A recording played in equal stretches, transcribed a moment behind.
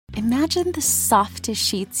Imagine the softest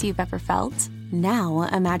sheets you've ever felt. Now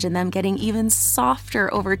imagine them getting even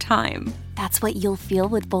softer over time. That's what you'll feel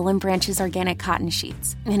with Boll & Branch's organic cotton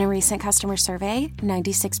sheets. In a recent customer survey,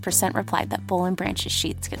 96% replied that Boll & Branch's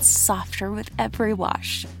sheets get softer with every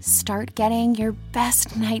wash. Start getting your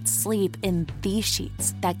best night's sleep in these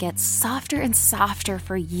sheets that get softer and softer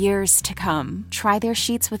for years to come. Try their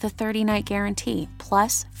sheets with a 30-night guarantee,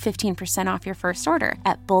 plus 15% off your first order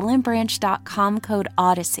at bollandbranch.com code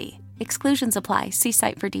Odyssey. Exclusions apply. See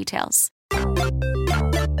site for details.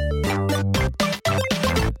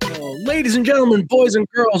 Ladies and gentlemen, boys and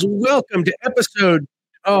girls, welcome to episode...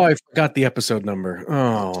 Oh, I forgot the episode number.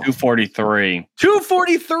 Oh, 243.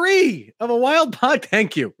 243 of a Wild Pod.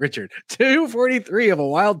 Thank you, Richard. 243 of a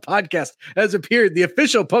Wild Podcast has appeared, the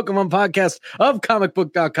official Pokemon podcast of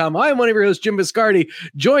comicbook.com. I am one of your hosts, Jim Biscardi,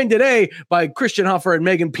 joined today by Christian Hoffer and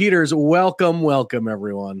Megan Peters. Welcome,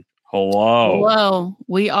 everyone. Hello.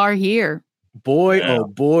 We are here. Boy, oh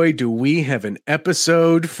boy, do we have an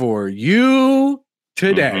episode for you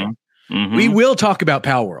today. We will talk about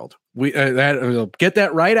Palworld. We'll get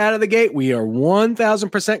that right out of the gate. We are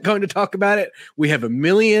 1,000% going to talk about it. We have a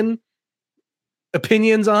million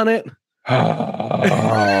opinions on it. Hey,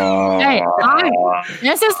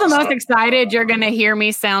 this is the most excited you're going to hear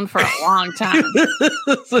me sound for a long time.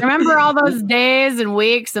 Remember all those days and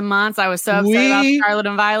weeks and months I was so upset about Scarlet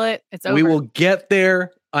and Violet? It's over. We will get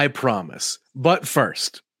there, I promise. But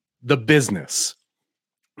first, the business.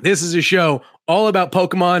 This is a show all about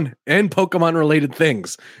Pokemon and Pokemon-related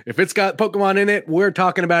things. If it's got Pokemon in it, we're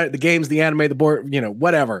talking about it. The games, the anime, the board,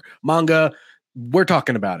 whatever. Manga, we're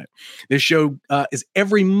talking about it. This show is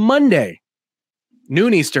every Monday,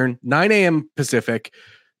 noon Eastern, 9 a.m. Pacific,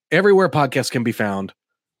 everywhere podcasts can be found.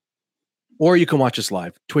 Or you can watch us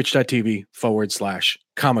live,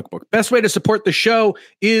 twitch.tv/comic book. Best way to support the show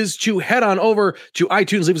is to head on over to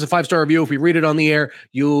iTunes, leave us a 5-star review. If we read it on the air,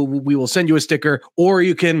 we will send you a sticker, or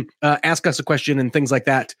you can ask us a question and things like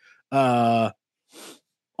that on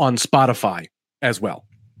Spotify as well.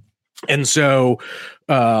 And so,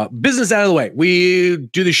 business out of the way. We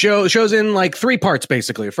do the show's in like 3 parts,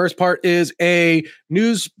 basically. The first part is a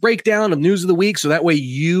news breakdown of news of the week. So that way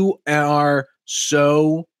you are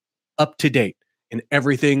so up to date in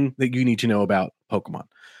everything that you need to know about Pokemon.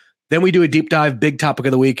 Then we do a deep dive, big topic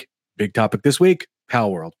of the week. Big topic this week,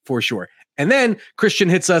 Palworld, for sure. And then Christian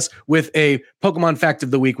hits us with a Pokemon fact of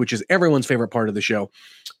the week, which is everyone's favorite part of the show.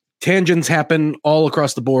 Tangents happen all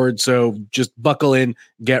across the board, so just buckle in,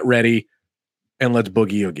 get ready, and let's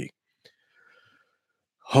boogie oogie.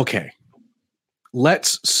 Okay.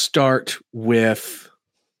 Let's start with...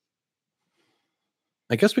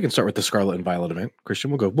 I guess we can start with the Scarlet and Violet event.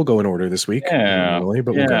 Christian, we'll go in order this week. We'll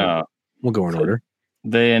go in order.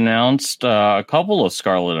 They announced a couple of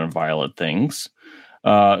Scarlet and Violet things.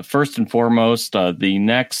 First and foremost, the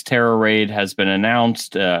next Terra Raid has been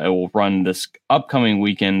announced. It will run this upcoming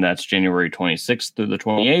weekend. That's January 26th through the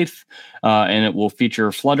 28th. And it will feature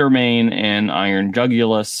Fluttermane and Iron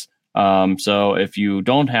Jugulus. So if you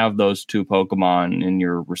don't have those 2 Pokemon in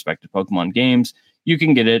your respective Pokemon games, you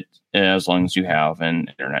can get it as long as you have an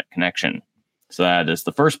internet connection. So that is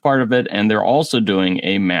the first part of it. And they're also doing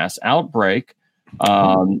a mass outbreak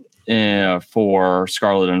for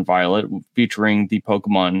Scarlet and Violet, featuring the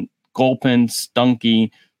Pokemon Gulpin,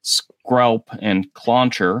 Stunky, Skrelp, and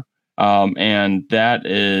Clauncher. And that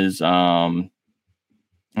is, I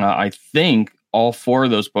think all 4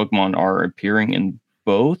 of those Pokemon are appearing in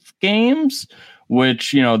both games,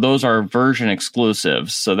 which, those are version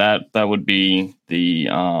exclusives. So that would be the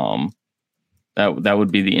that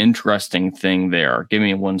would be the interesting thing there. Give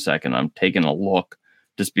me 1 second. I'm taking a look,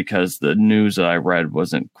 just because the news that I read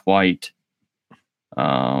wasn't quite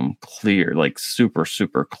clear, like super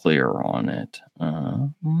clear on it. I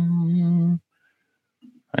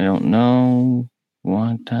don't know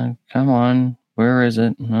what. Come on, where is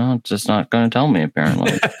it? No, it's just not going to tell me,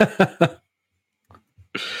 apparently.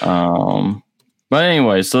 But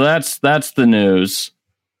anyway, so that's the news.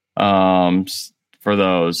 For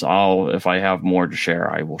those, if I have more to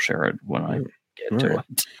share, I will share it when I get to it.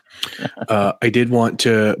 I did want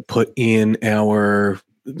to put in our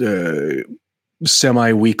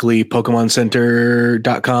semi-weekly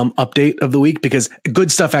PokemonCenter.com update of the week, because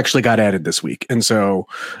good stuff actually got added this week. And so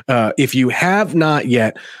if you have not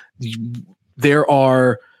yet, there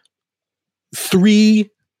are 3,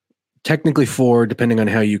 technically 4, depending on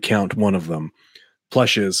how you count one of them,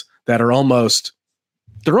 plushes that are almost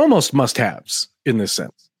must-haves in this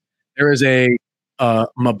sense. There is a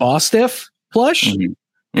Mabostiff plush,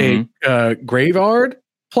 a Graveyard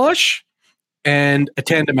plush, and a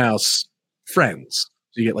Tandemaus Friends.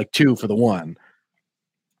 So you get like 2 for the 1.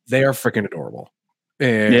 They are freaking adorable.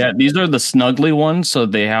 And yeah, these are the snuggly ones, so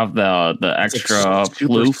they have the extra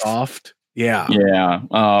super floof. soft. Yeah. Yeah.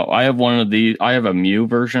 I have one of these. I have a Mew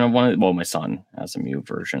version of one. Well, my son has a Mew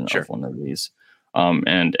version of one of these.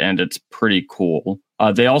 And it's pretty cool.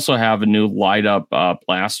 They also have a new light up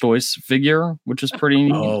Blastoise figure, which is pretty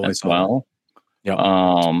neat as well.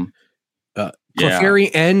 Yeah. Yeah. Clefairy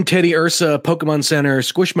and Teddy Ursa Pokemon Center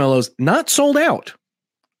Squishmallows not sold out.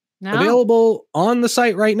 No. Available on the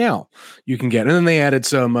site right now. You can get, and then they added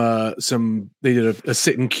some. They did a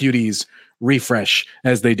Sitting Cuties refresh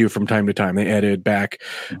as they do from time to time. They added back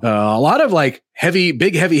a lot of like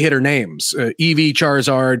big heavy hitter names: Eevee,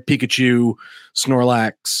 Charizard, Pikachu,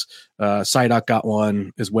 Snorlax. Psyduck got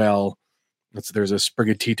one as well. There's a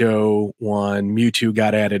Sprigatito one. Mewtwo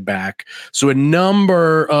got added back. So a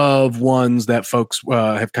number of ones that folks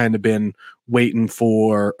have kind of been waiting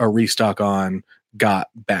for a restock on got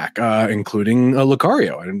back, including a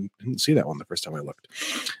Lucario. I didn't see that one the first time I looked.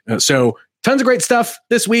 So tons of great stuff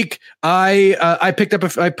this week. I picked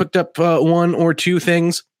up one or two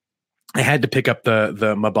things. I had to pick up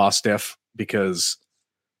the Mabostiff because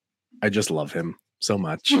I just love him so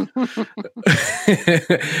much.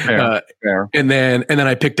 Fair. And then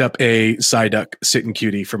I picked up a Psyduck Sitting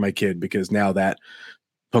Cutie for my kid because now that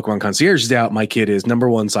Pokemon Concierge is out, my kid is #1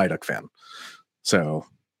 Psyduck fan. So,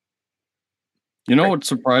 you know what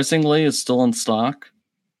surprisingly is still in stock?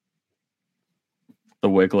 The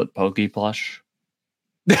Wiglet Poke Plush.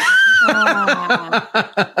 That's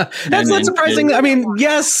not surprising. I mean,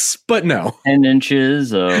 yes, but no. 10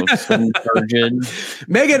 inches of turgid.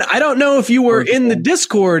 Megan, I don't know if you were in the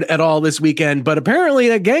Discord at all this weekend, but apparently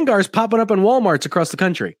that Gengar's popping up in Walmarts across the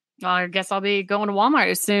country. Well, I guess I'll be going to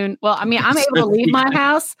Walmart soon. Well, I mean, I'm able to leave my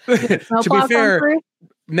house. To be fair,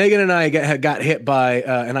 Megan and I got hit by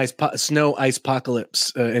an snow ice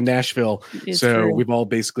apocalypse in Nashville. So we've all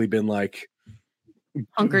basically been like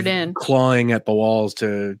hunkered in, clawing at the walls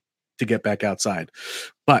to get back outside.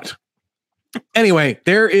 But anyway,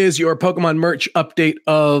 there is your Pokemon merch update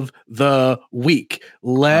of the week.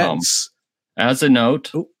 Let's as a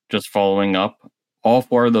note, just following up, all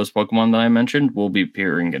 4 of those Pokemon that I mentioned will be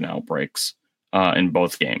appearing in outbreaks in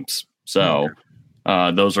both games. So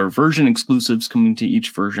those are version exclusives coming to each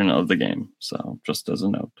version of the game. So just as a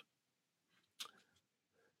note.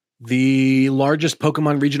 The largest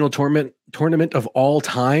Pokemon regional tournament of all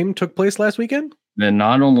time took place last weekend. And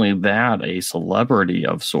not only that, a celebrity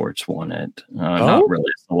of sorts won it. Not really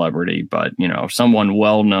a celebrity, but someone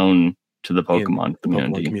well known to the Pokemon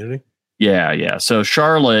community. Yeah. So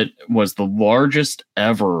Charlotte was the largest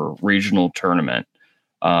ever regional tournament,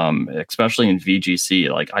 especially in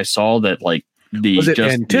VGC. Like I saw that, like was it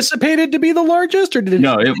anticipated to be the largest, or did it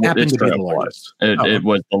happen to be the largest? It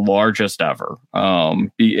was the largest ever.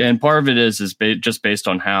 And part of it is just based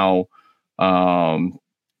on how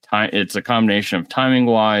it's a combination of timing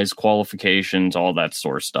wise, qualifications, all that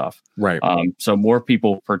sort of stuff. Right. So more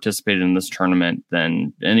people participated in this tournament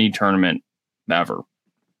than any tournament ever.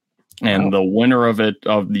 And the winner of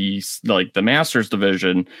the Masters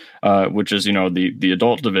division, which is the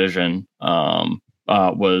adult division,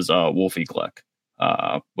 was Wolfie Glick,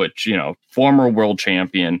 which former world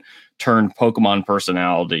champion turned Pokemon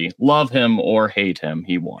personality. Love him or hate him,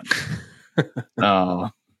 he won.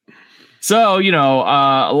 So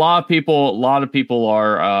a lot of people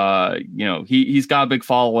are he's got a big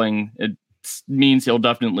following. It means he'll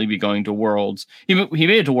definitely be going to Worlds. He made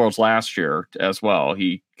it to Worlds last year as well.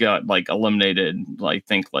 He got eliminated,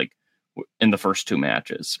 in the first 2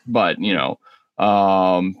 matches. But the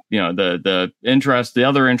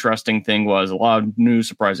other interesting thing was a lot of new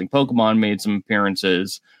surprising Pokemon made some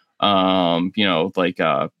appearances.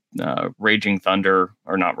 Raging Thunder,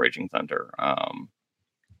 or not Raging Thunder.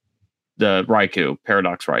 The Raikou,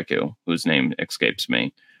 Paradox Raikou, whose name escapes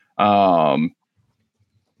me.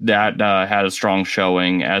 That had a strong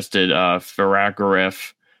showing, as did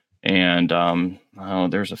Faragirif, and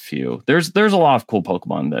there's a few. There's a lot of cool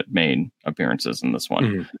Pokemon that made appearances in this one,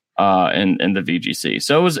 in the VGC.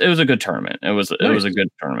 So it was a good tournament. It was a good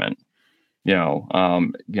tournament.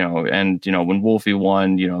 And when Wolfie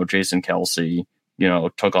won, Jason Kelsey,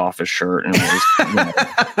 took off his shirt and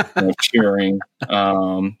was cheering.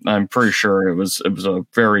 I'm pretty sure it was a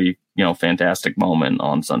very fantastic moment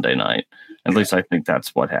on Sunday night. At least I think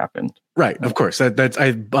that's what happened. Right, of course. That's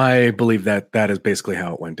I believe that is basically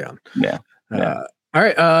how it went down. Yeah. All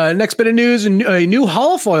right. Next bit of news: a new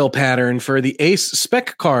holofoil pattern for the Ace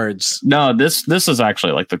spec cards. No, this is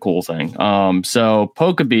actually the cool thing. So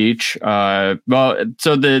Poke Beach. So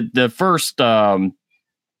the first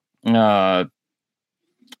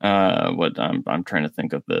what I'm trying to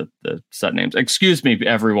think of the set names. Excuse me,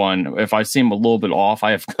 everyone, if I seem a little bit off.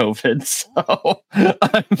 I have COVID, so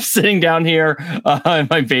I'm sitting down here in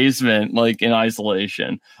my basement, like in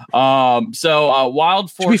isolation. Wild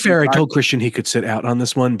Force. To be fair, I told Christian he could sit out on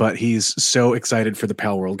this one, but he's so excited for the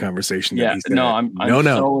Palworld conversation. Yeah, that I'm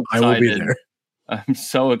so I will be there. I'm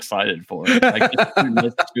so excited for it. I get to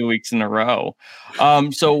miss 2 weeks in a row.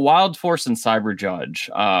 So Wild Force and Cyber Judge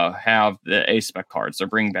have the A-Spec cards. They're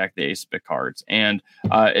bringing back the A-Spec cards. And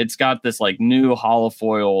it's got this like new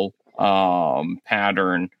holofoil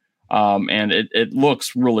pattern. And it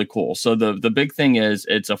looks really cool. So the big thing is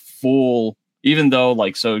it's a full, even though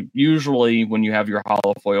like, so usually when you have your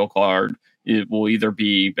holofoil card, it will either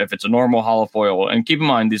be, if it's a normal holofoil, and keep in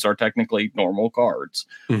mind these are technically normal cards.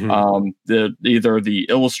 Either the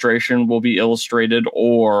illustration will be illustrated,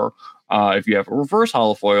 or if you have a reverse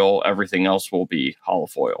holofoil, everything else will be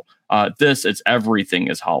holofoil. It's everything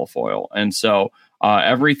is holofoil, and so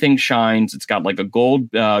everything shines. It's got like a gold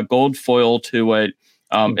foil to it.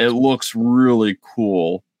 It looks really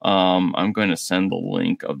cool. I'm going to send the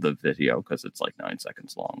link of the video because it's like 9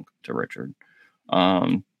 seconds long to Richard.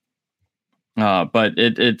 But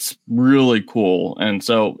it's really cool, and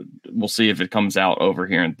so we'll see if it comes out over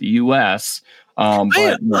here in the US. I'm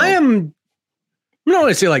not going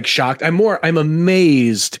to say like shocked. I'm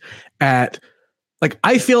amazed at, like,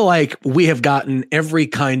 I feel like we have gotten every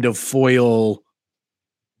kind of foil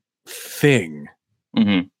thing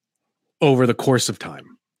over the course of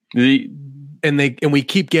time. And we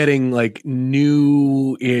keep getting like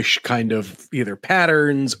new-ish kind of either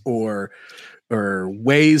patterns or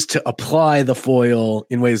ways to apply the foil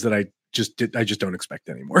in ways that I just don't expect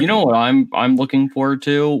anymore. You know what I'm looking forward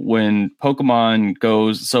to when Pokemon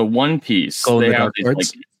goes. So One Piece, they have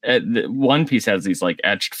these, like, One Piece has these like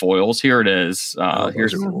etched foils. Here it is.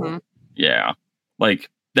 Here's cool. Yeah, like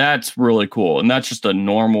that's really cool, and that's just a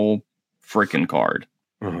normal freaking card.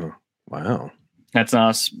 Wow, that's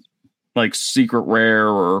not like secret rare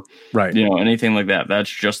or anything like that. That's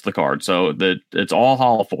just the card. So it's all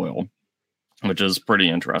holofoil, which is pretty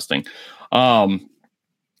interesting.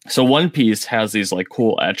 So One Piece has these like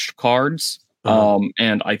cool etched cards.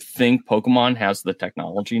 And I think Pokemon has the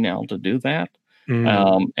technology now to do that.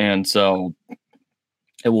 And so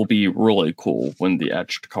it will be really cool when the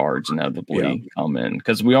etched cards inevitably come in,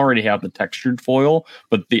 because we already have the textured foil,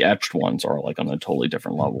 but the etched ones are like on a totally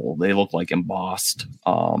different level. They look like embossed.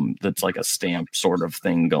 That's like a stamp sort of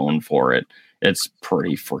thing going for it. It's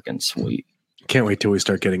pretty freaking sweet. Can't wait till we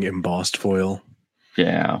start getting embossed foil.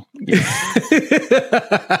 Yeah.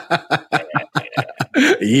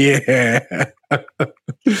 Yeah.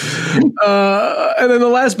 And then the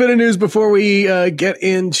last bit of news before we get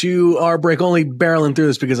into our break, only barreling through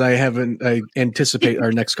this because I anticipate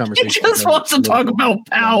our next conversation. He just wants to talk about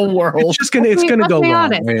Palworld. It's gonna go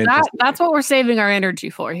long. That's what we're saving our energy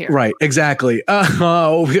for here. Right, exactly.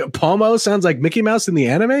 Palmo sounds like Mickey Mouse in the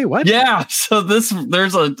anime. What? Yeah. So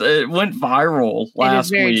it went viral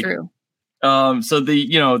last week. It is very true. So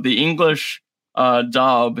the English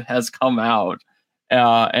dub has come out.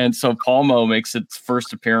 And so Palmo makes its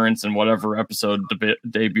first appearance in whatever episode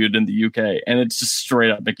debuted in the UK, and it's just straight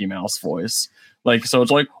up Mickey Mouse voice. Like, so it's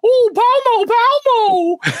like,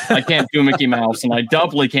 oh, Palmo. I can't do Mickey Mouse, and I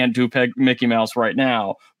doubly can't do Mickey Mouse right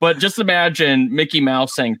now. But just imagine Mickey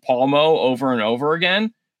Mouse saying Palmo over and over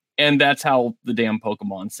again, and that's how the damn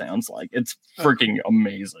Pokemon sounds like. It's freaking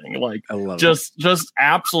amazing. Like, I love just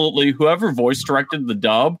absolutely whoever voice directed the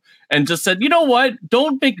dub and just said, you know what?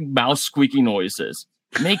 Don't make mouse squeaky noises.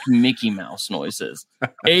 Make Mickey Mouse noises.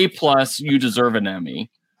 A+, you deserve an Emmy.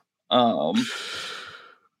 Love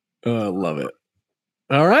it.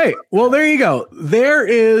 All right. Well, there you go. There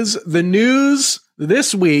is the news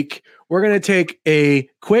this week. We're going to take a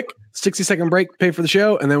quick 60-second break, pay for the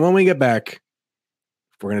show, and then when we get back,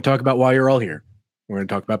 we're going to talk about why you're all here. We're going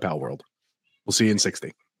to talk about Palworld. We'll see you in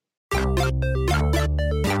 60.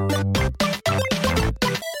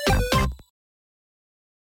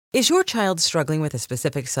 Is your child struggling with a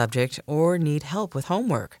specific subject or need help with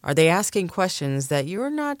homework? Are they asking questions that you're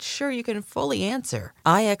not sure you can fully answer?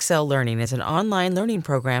 IXL Learning is an online learning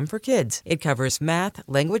program for kids. It covers math,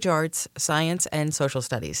 language arts, science, and social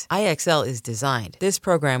studies. IXL is designed. This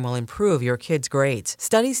program will improve your kids' grades.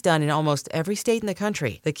 Studies done in almost every state in the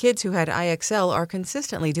country. The kids who had IXL are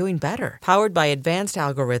consistently doing better. Powered by advanced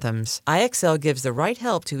algorithms, IXL gives the right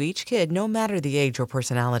help to each kid no matter the age or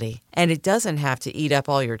personality. And it doesn't have to eat up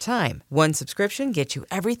all your time. One subscription gets you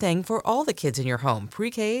everything for all the kids in your home,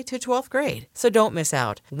 pre-K to 12th grade. So don't miss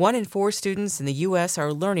out. 1 in 4 students in the U.S.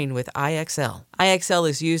 are learning with IXL. IXL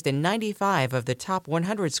is used in 95 of the top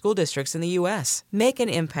 100 school districts in the U.S. Make an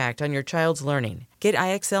impact on your child's learning. Get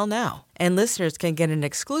IXL now. And listeners can get an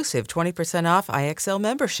exclusive 20% off IXL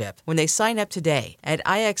membership when they sign up today at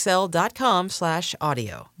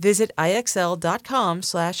IXL.com/audio. Visit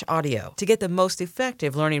IXL.com/audio to get the most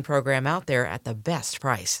effective learning program out there at the best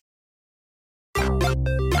price.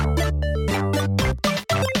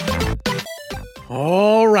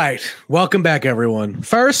 All right. Welcome back, everyone.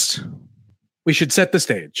 First, we should set the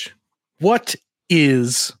stage. What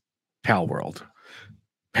is Palworld?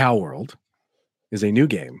 Palworld is a new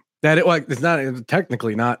game that it's not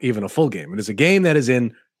technically not even a full game. It is a game that is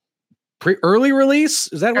in early release.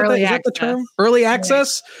 Is that Early is that the term? Early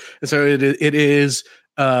access. And so it is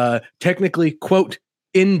technically, quote,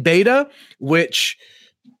 in beta, which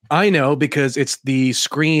I know because it's the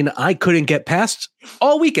screen I couldn't get past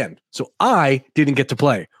all weekend. So I didn't get to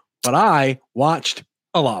play, but I watched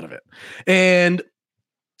a lot of it. And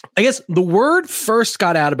I guess the word first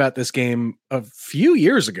got out about this game a few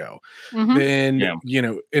years ago. And,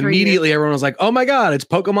 immediately everyone was like, oh my God, it's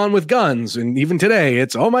Pokemon with guns. And even today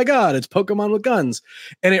it's, oh my God, it's Pokemon with guns.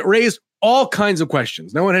 And it raised all kinds of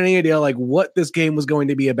questions. No one had any idea like what this game was going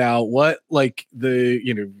to be about, what like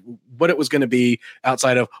what it was going to be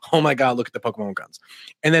outside of, oh my God, look at the Pokemon with guns.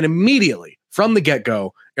 And then immediately from the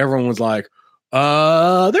get-go, everyone was like,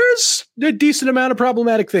 there's a decent amount of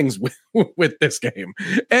problematic things with this game.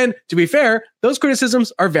 And to be fair, those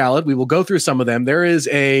criticisms are valid. We will go through some of them. There's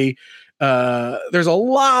a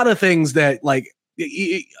lot of things that like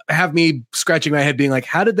have me scratching my head being like,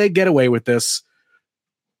 how did they get away with this?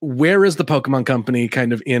 Where is the Pokemon Company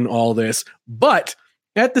kind of in all this? But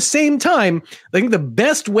at the same time, I think the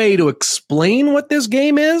best way to explain what this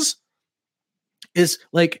game is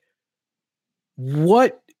like,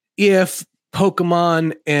 what if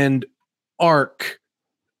Pokemon and Arc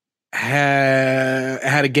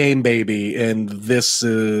had a game baby, and this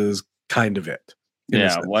is kind of it.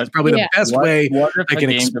 Yeah, it's probably the best way. What if a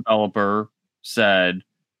game developer said,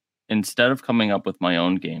 instead of coming up with my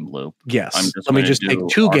own game loop, let me just take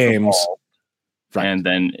 2 games and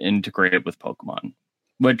then integrate it with Pokemon?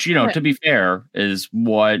 Which, to be fair, is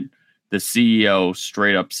what the CEO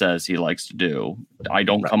straight up says he likes to do. I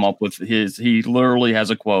don't come up with he literally has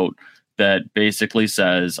a quote that basically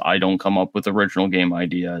says, I don't come up with original game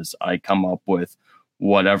ideas. I come up with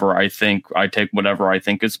whatever I take whatever I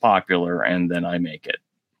think is popular, and then I make it.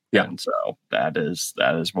 Yeah. And so that is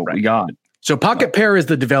what we got. So Pocket Pair is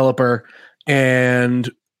the developer,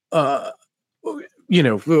 and we'll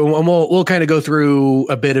kind of go through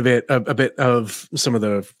a bit of some of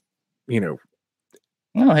the, oh,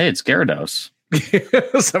 hey, it's Gyarados.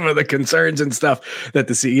 Some of the concerns and stuff that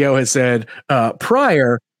the CEO has said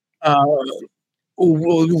prior.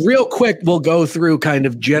 Real quick, we'll go through kind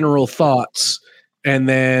of general thoughts, and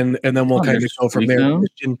then we'll kind of go from there.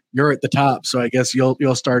 Christian, you're at the top, so I guess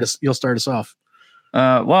you'll start us off.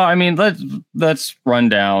 Well, I mean, let's run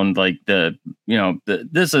down like this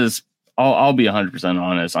is. I'll be 100%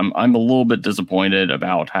 honest. I'm a little bit disappointed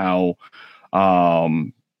about how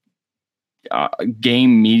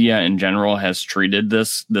game media in general has treated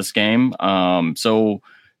this game. So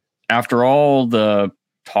after all the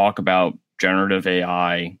talk about generative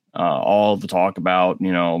AI, all the talk about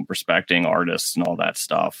respecting artists and all that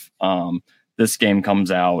stuff, this game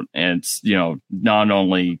comes out and it's not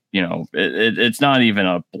only it's not even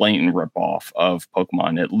a blatant ripoff of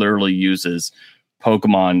Pokemon. It literally uses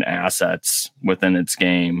Pokemon assets within its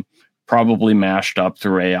game, probably mashed up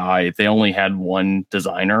through AI. They only had one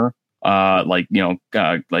designer, like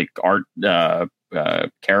art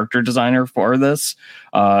character designer for this,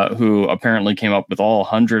 who apparently came up with all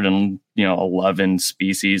 111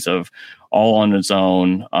 species of all on its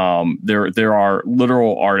own. There are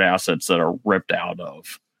literal art assets that are ripped out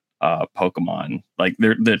of Pokemon. Like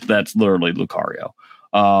that's literally Lucario.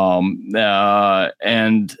 And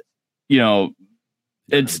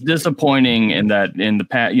it's disappointing in that in the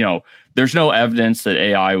past, there's no evidence that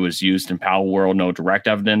AI was used in Palworld, no direct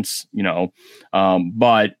evidence, but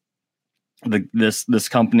this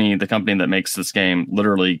company, the company that makes this game,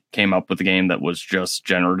 literally came up with a game that was just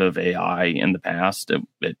generative AI in the past.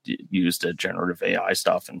 It used a generative AI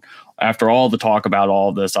stuff. And after all the talk about all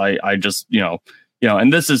of this, I just,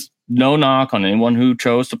 and this is no knock on anyone who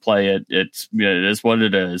chose to play it. It is what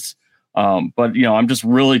it is. But I'm just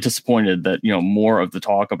really disappointed that more of the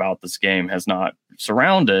talk about this game has not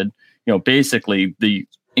surrounded basically the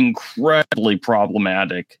incredibly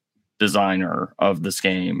problematic designer of this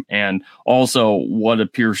game, and also what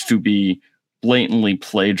appears to be blatantly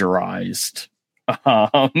plagiarized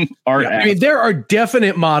art. I mean, there are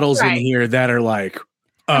definite models in here that are like,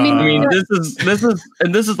 I mean,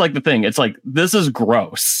 this is like the thing. It's like, this is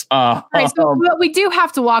gross. Right, so we do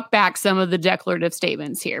have to walk back some of the declarative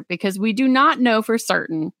statements here, because we do not know for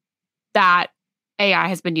certain that AI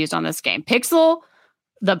has been used on this game.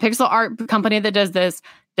 The pixel art company that does this,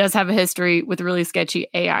 does have a history with really sketchy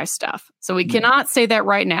AI stuff. So we cannot say that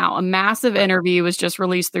right now. A massive interview was just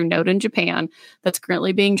released through Note in Japan that's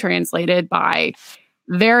currently being translated by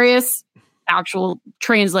various actual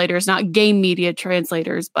translators, not game media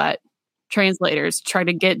translators, but translators, try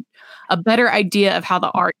to get a better idea of how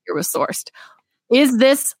the art here was sourced. Is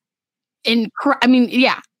this I mean,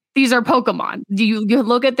 yeah, these are Pokemon. You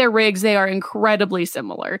look at their rigs, they are incredibly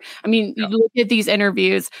similar. I mean, you look at these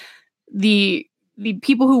interviews, the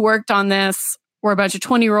people who worked on this were a bunch of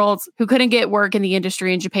 20-year-olds who couldn't get work in the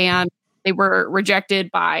industry in Japan. They were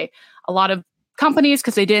rejected by a lot of companies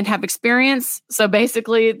because they didn't have experience. So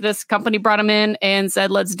basically, this company brought them in and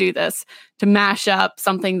said, let's do this to mash up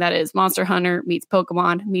something that is Monster Hunter meets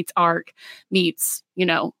Pokemon meets Ark meets,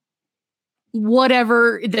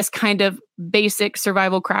 whatever this kind of basic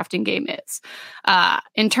survival crafting game is.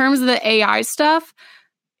 In terms of the AI stuff,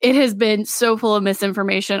 it has been so full of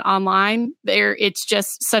misinformation online. It's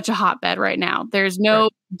just such a hotbed right now. There's no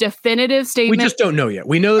definitive statement. We just don't know yet.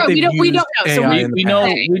 We know that we don't know. AI so we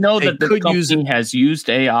know that the company has used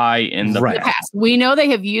AI in the past. We know they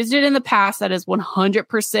have used it in the past. That is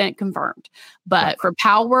 100% confirmed. But for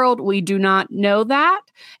Palworld, we do not know that.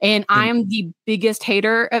 And I am the biggest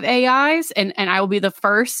hater of AIs, and I will be the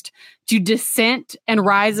first to dissent and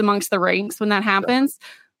rise amongst the ranks when that happens.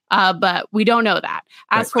 But we don't know that.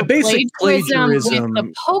 As for basic plagiarism with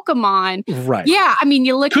the Pokemon, right? Yeah, I mean,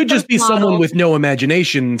 you look. Could just be someone with no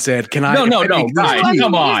imagination said, "Can I?" No, guys,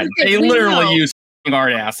 come on! They literally use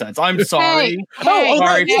art assets. I'm sorry.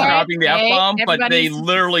 Sorry for dropping the F-bomb, but they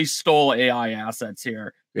literally stole AI assets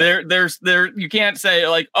here. Yeah. You can't say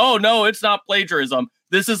like, oh no, it's not plagiarism.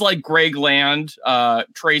 This is like Greg Land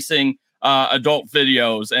tracing adult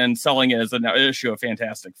videos and selling it as an issue of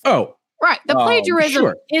Fantastic Four. Oh. Right. The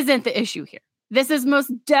plagiarism isn't the issue here. This is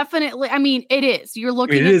most definitely, I mean, it is. You're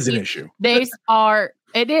looking at it is an issue. It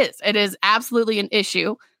is absolutely an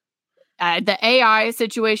issue. The AI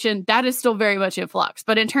situation, that is still very much in flux.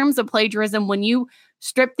 But in terms of plagiarism, when you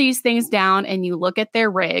strip these things down and you look at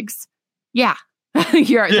their rigs, they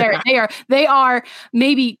are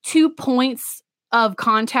maybe 2 points of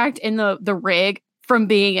contact in the rig from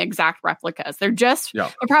being exact replicas. They're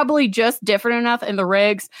probably just different enough in the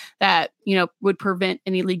rigs that, would prevent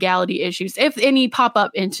any legality issues, if any pop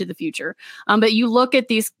up into the future. But you look at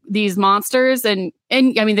these monsters and I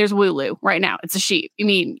mean, there's Wooloo right now. It's a sheep. I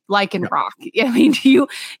mean, Lycan Rock. I mean,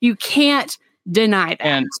 you can't deny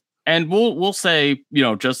that. And we'll say,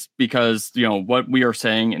 just because, what we are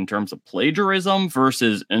saying in terms of plagiarism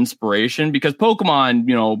versus inspiration, because Pokemon,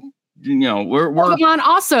 Pokemon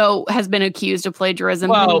also has been accused of plagiarism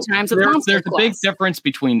many times. There's a big difference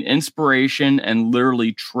between inspiration and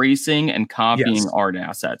literally tracing and copying art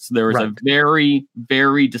assets. There is a very,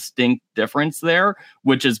 very distinct difference there,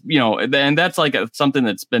 which is, and that's like something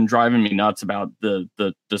that's been driving me nuts about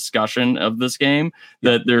the discussion of this game,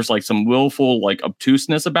 that there's like some willful like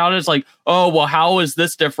obtuseness about it. It's like, oh, well, how is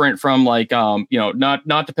this different from like, not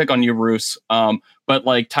to pick on you, Bruce, but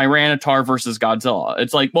like Tyranitar versus Godzilla.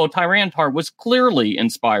 It's like, well, Tyranitar was clearly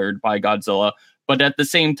inspired by Godzilla, but at the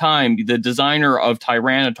same time, the designer of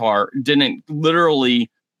Tyranitar didn't literally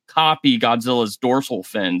copy Godzilla's dorsal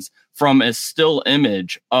fins from a still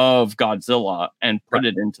image of Godzilla and put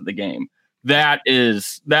it into the game. That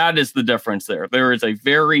is the difference there. There is a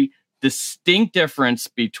very distinct difference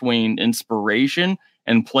between inspiration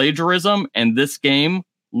and plagiarism, and this game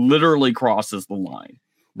literally crosses the line.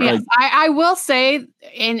 Yes, I will say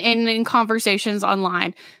in conversations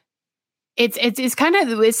online, it's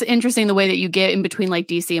interesting the way that you get in between like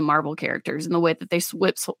DC and Marvel characters, and the way that they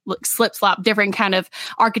slip slop different kind of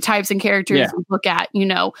archetypes and characters. Yeah. You look at,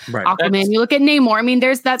 Aquaman, you look at Namor. I mean,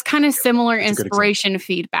 that's kind of similar inspiration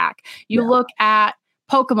feedback. You look at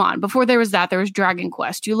Pokemon. Before there was Dragon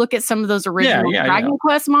Quest. You look at some of those original Dragon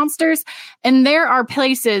Quest monsters, and there are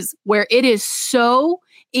places where it is so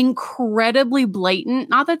incredibly blatant,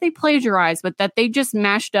 not that they plagiarized, but that they just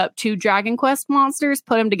mashed up 2 Dragon Quest monsters,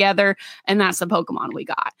 put them together, and that's the Pokemon we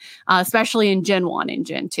got, especially in Gen 1 and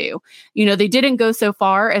Gen 2. They didn't go so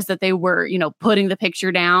far as that they were, putting the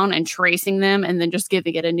picture down and tracing them and then just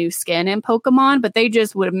giving it a new skin in Pokemon, but they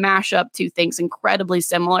just would mash up 2 things incredibly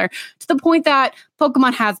similar, to the point that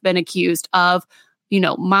Pokemon has been accused of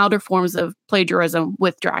milder forms of plagiarism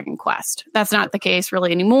with Dragon Quest. That's not the case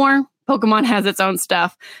really anymore. Pokemon has its own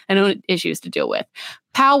stuff and own issues to deal with.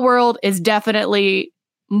 Palworld is definitely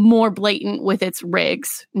more blatant with its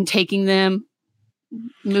rigs and taking them,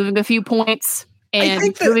 moving a few points and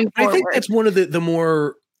moving forward. I think that's one of the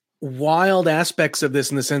more wild aspects of this,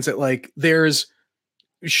 in the sense that, like, there's,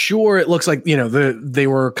 sure, it looks like, they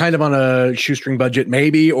were kind of on a shoestring budget,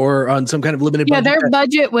 maybe, or on some kind of limited budget. Yeah, their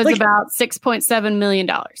budget was about $6.7 million.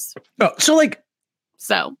 Oh,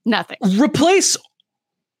 so nothing. Replace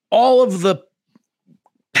all of the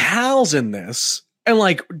pals in this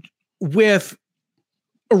and with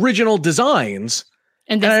original designs.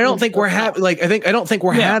 And I don't think we're having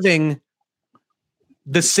having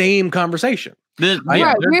the same conversation.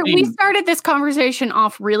 We started this conversation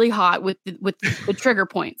off really hot with the trigger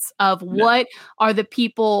points of what are the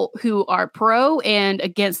people who are pro and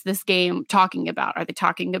against this game talking about. Are they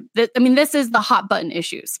talking? This is the hot button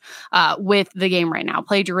issues with the game right now: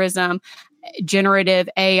 plagiarism, generative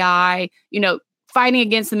AI. Fighting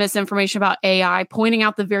against the misinformation about AI, pointing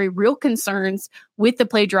out the very real concerns with the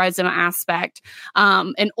plagiarism aspect,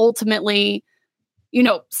 and ultimately,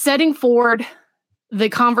 setting forward the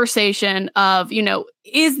conversation of,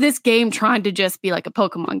 is this game trying to just be like a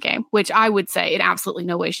Pokemon game? Which I would say in absolutely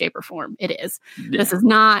no way, shape, or form it is. Yeah. This is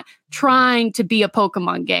not trying to be a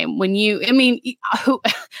Pokemon game.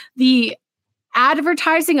 The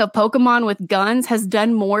advertising of Pokemon with guns has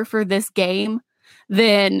done more for this game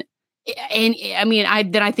than,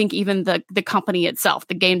 I think even the company itself,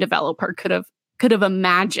 the game developer, could have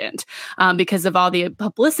imagined, because of all the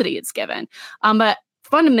publicity it's given. But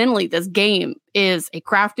fundamentally, this game is a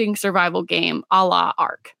crafting survival game a la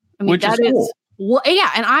Ark. Which is cool.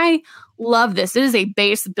 And I love this. It is a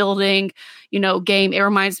base building, game. It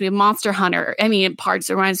reminds me of Monster Hunter. In parts,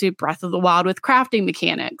 it reminds me of Breath of the Wild with crafting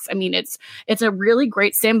mechanics. It's a really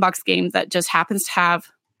great sandbox game that just happens to have,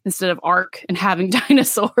 instead of Ark and having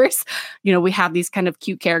dinosaurs, we have these kind of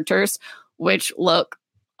cute characters, which look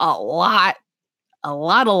a lot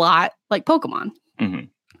like Pokemon. Mm-hmm.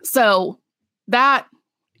 So that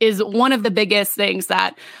is one of the biggest things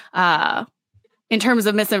that, in terms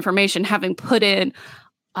of misinformation, having put in,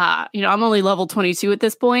 I'm only level 22 at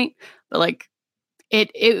this point, but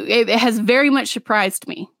it has very much surprised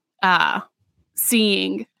me,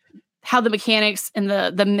 seeing how the mechanics and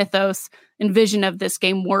the mythos and vision of this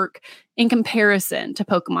game work in comparison to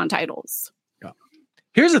Pokemon titles. Yeah.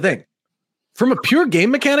 Here's the thing. From a pure game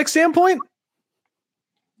mechanic standpoint,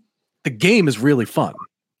 the game is really fun.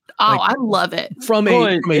 Oh, I love it. From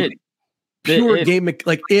a pure game,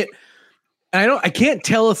 I can't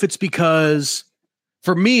tell if it's because,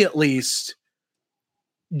 for me at least,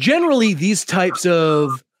 generally these types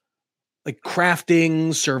of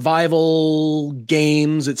crafting, survival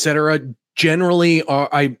games, etc., generally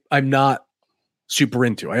I'm not super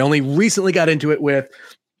into. I only recently got into it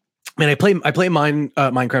I play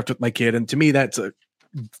Minecraft with my kid, and to me that's a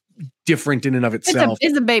different in and of itself.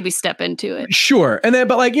 It's a baby step into it. Sure. And then,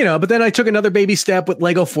 but then I took another baby step with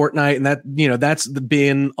Lego Fortnite, and that's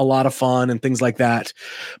been a lot of fun and things like that.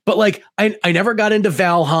 But I never got into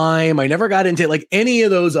Valheim. I never got into any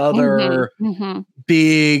of those other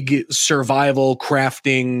big survival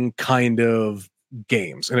crafting kind of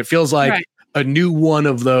games. And it feels like a new one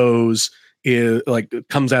of those is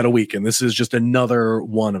comes out a week, and this is just another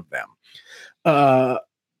one of them.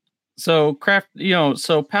 So Pocket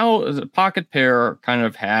Pair kind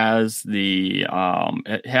of has the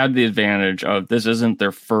had the advantage of, this isn't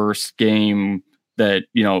their first game that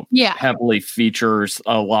heavily features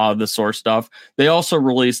a lot of the source stuff. They also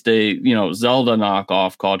released a Zelda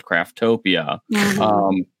knockoff called Craftopia,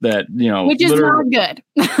 that which is not good.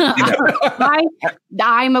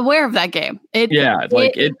 I'm aware of that game.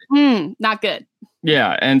 Not good.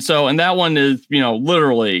 Yeah, and that one is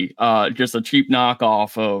literally just a cheap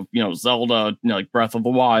knockoff of Zelda, like Breath of the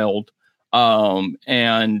Wild,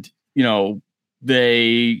 and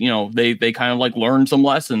they kind of learned some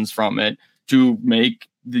lessons from it to make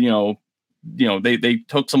they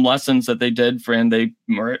took some lessons that they did and they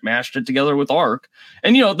mashed it together with Ark.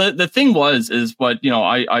 And the thing is what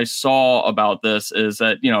I saw about this is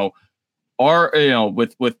that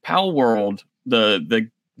with Palworld,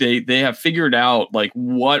 they have figured out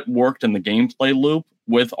what worked in the gameplay loop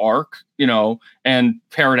with Ark, and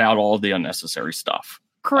paired out all the unnecessary stuff.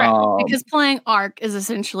 Correct. Because playing Ark is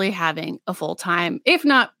essentially having a full-time, if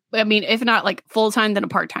not full-time, then a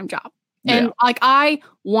part-time job. And I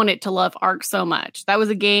wanted to love Ark so much. That was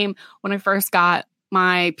a game when I first got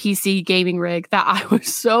my PC gaming rig that I was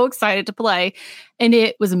so excited to play. And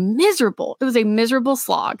it was miserable. It was a miserable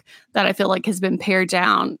slog that I feel like has been pared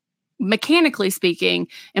down, mechanically speaking,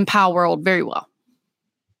 in Palworld very well.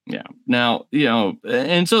 Yeah. Now,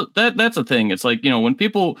 and so that's the thing. It's like, when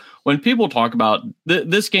people talk about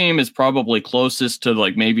this game is probably closest to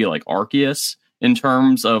like maybe like Arceus in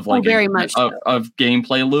terms of like very much of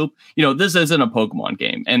gameplay loop. This isn't a Pokemon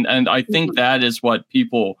game, and I think that is what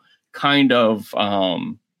people kind of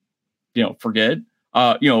forget.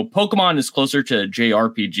 Pokemon is closer to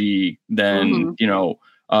JRPG than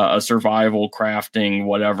a survival crafting,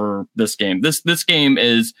 whatever this game. This game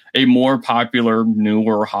is a more popular,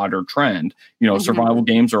 newer, hotter trend. Survival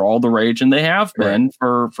games are all the rage, and they have been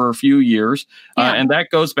for a few years. And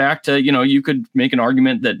that goes back to, you could make an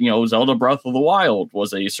argument that, Zelda Breath of the Wild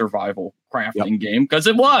was a survival crafting game, because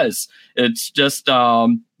it was. It's just,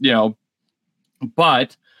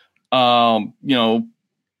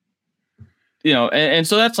 and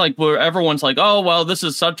so that's like where everyone's like, oh, well, this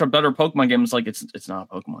is such a better Pokemon game. It's like, it's not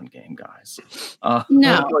a Pokemon game, guys.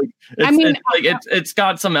 No, it's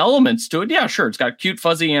got some elements to it. Yeah, sure. It's got cute,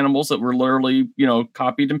 fuzzy animals that were literally,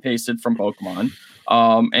 copied and pasted from Pokemon.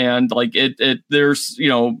 And like there's,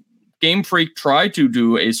 Game Freak tried to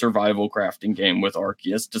do a survival crafting game with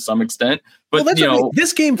Arceus to some extent, but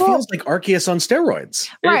this game feels like Arceus on steroids.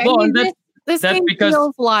 Right. This game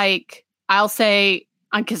feels like, I'll say,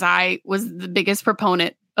 because I was the biggest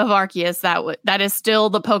proponent of Arceus, that is still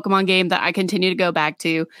the Pokemon game that I continue to go back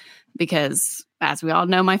to, because as we all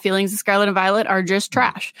know, my feelings of Scarlet and Violet are just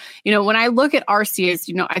trash. When I look at Arceus,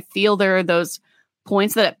 I feel there are those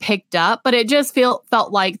points that it picked up, but it just felt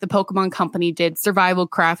like the Pokemon Company did survival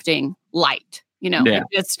crafting light.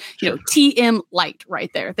 Just TM light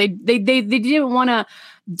right there. They didn't want to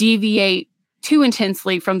deviate too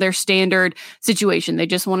intensely from their standard situation. They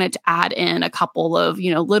just wanted to add in a couple of,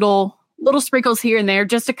 little sprinkles here and there,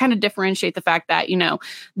 just to kind of differentiate the fact that,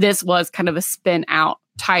 this was kind of a spin out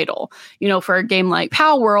title, for a game like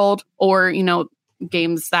Palworld, or,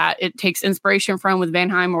 games that it takes inspiration from with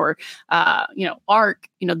Valheim or, Ark,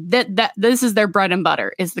 that this is their bread and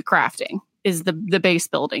butter, is the crafting, is the base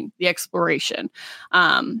building, the exploration.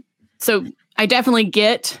 So I definitely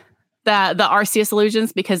get the Arceus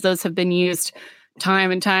illusions, because those have been used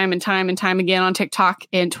time and time again on TikTok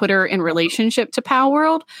and Twitter in relationship to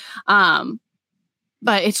Palworld.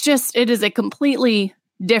 But it is a completely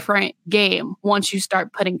different game once you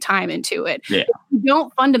start putting time into it. Yeah. If you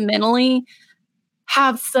don't fundamentally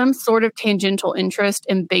have some sort of tangential interest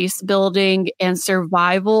in base building and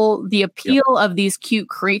survival, the appeal of these cute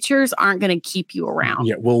creatures aren't going to keep you around.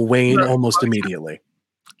 Yeah, will wane almost immediately.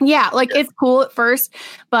 Yeah, it's cool at first,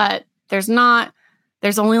 but there's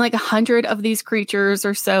only like 100 of these creatures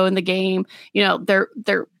or so in the game.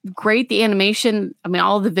 They're great. The animation,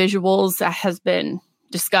 all the visuals that has been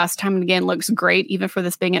discussed time and again looks great, even for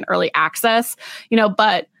this being an early access,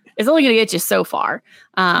 but it's only going to get you so far.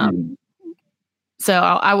 So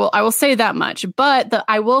I will say that much, but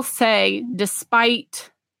I will say,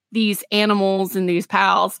 despite these animals and these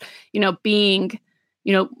pals, being,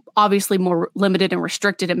 obviously more limited and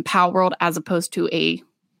restricted in Palworld as opposed to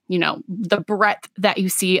the breadth that you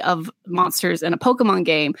see of monsters in a Pokemon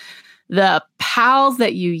game, the pals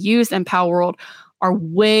that you use in Palworld are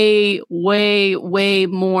way, way, way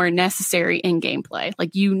more necessary in gameplay.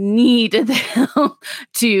 Like, you need them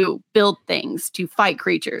to build things, to fight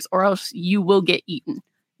creatures, or else you will get eaten.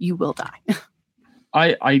 You will die.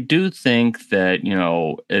 I do think that,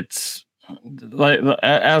 it's like,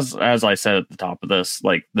 as I said at the top of this,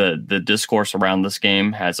 like the discourse around this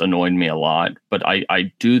game has annoyed me a lot, but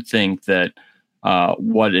I do think that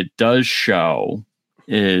what it does show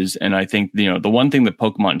is, and I think, the one thing that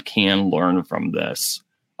Pokemon can learn from this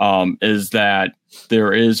is that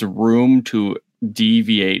there is room to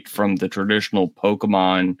deviate from the traditional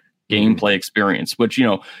Pokemon gameplay experience, which,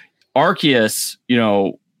 Arceus,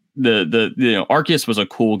 Arceus was a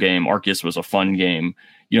cool game. Arceus was a fun game.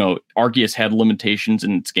 Arceus had limitations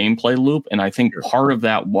in its gameplay loop, and I think part of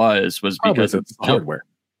that was because it's the hardware.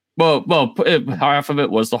 Well, half of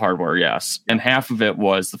it was the hardware, yes, and half of it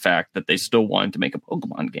was the fact that they still wanted to make a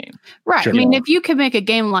Pokemon game. Right. Sure. If you could make a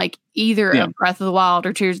game like either of Breath of the Wild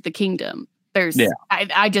or Tears of the Kingdom,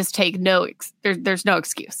 I just take there's no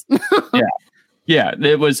excuse. Yeah,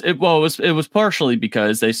 it was partially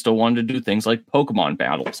because they still wanted to do things like Pokemon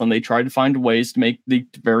battles, and they tried to find ways to make the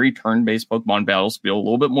very turn-based Pokemon battles feel a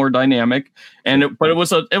little bit more dynamic. But it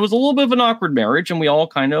was a little bit of an awkward marriage, and we all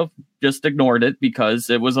kind of just ignored it because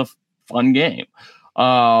it was a fun game.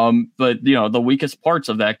 But the weakest parts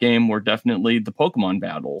of that game were definitely the Pokemon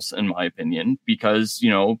battles, in my opinion, because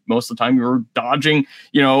most of the time you were dodging,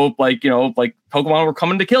 like Pokemon were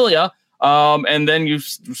coming to kill you. And then you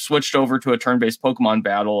switched over to a turn-based Pokemon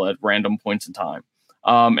battle at random points in time.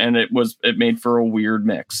 And it made for a weird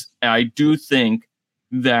mix. And I do think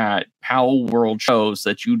that Palworld shows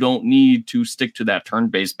that you don't need to stick to that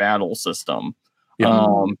turn-based battle system.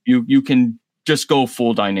 Yeah. You can just go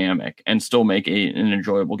full dynamic and still make an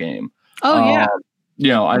enjoyable game. Oh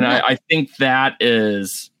yeah. And I think that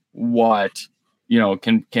is what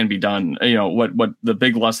can be done. What the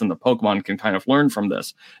big lesson that Pokemon can kind of learn from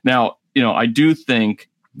this. Now, I do think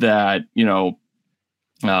that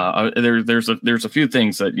there's a few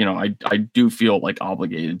things that I do feel like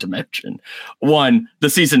obligated to mention. One,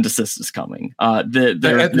 the cease and desist is coming.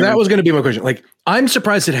 That was going to be my question. Like, I'm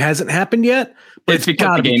surprised it hasn't happened yet. But it's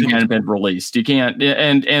because the game hadn't been released. You can't,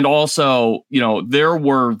 and also there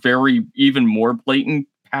were even more blatant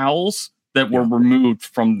PALs that were removed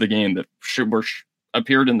from the game that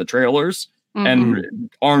appeared in the trailers. And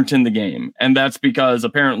aren't in the game, and that's because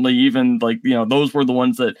apparently even those were the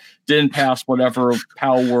ones that didn't pass whatever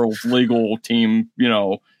Palworld's legal team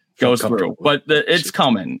goes through. But it's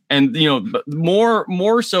coming, and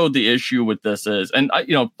more so the issue with this is, and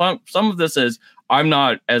some of this is I'm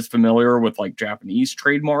not as familiar with Japanese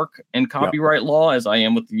trademark and copyright law as I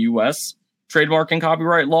am with the U.S. trademark and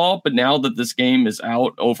copyright law. But now that this game is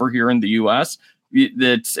out over here in the U.S.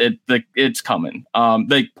 It's coming.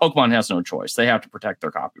 Pokemon has no choice. They have to protect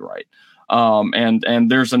their copyright.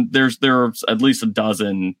 And there's at least a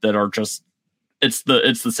dozen that are just it's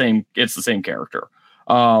the same character.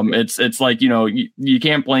 It's like you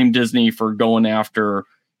can't blame Disney for going after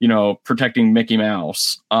protecting Mickey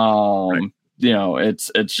Mouse. Right.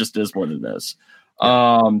 It's just is what it is.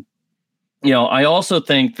 I also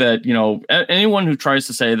think that anyone who tries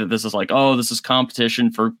to say that this is this is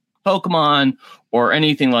competition for Pokemon or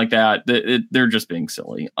anything like that, they're just being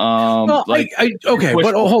silly. Okay,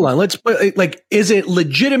 but hold on. Let's is it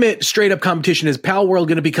legitimate straight up competition? Is Palworld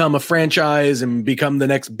going to become a franchise and become the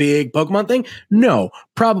next big Pokemon thing? No,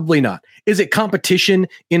 probably not. Is it competition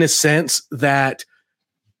in a sense that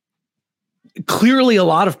clearly a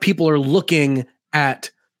lot of people are looking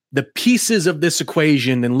at the pieces of this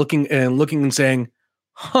equation and looking and saying,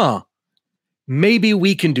 maybe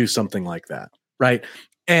we can do something like that, right?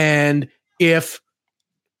 And if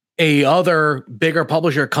a other bigger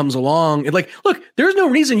publisher comes along, look, there's no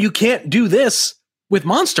reason you can't do this with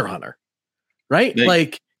Monster Hunter, right? Yeah,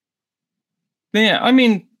 I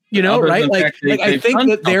mean, right? I think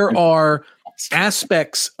that there are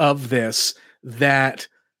aspects of this that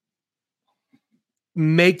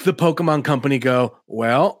make the Pokemon company go,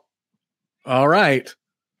 well, all right,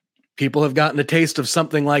 people have gotten a taste of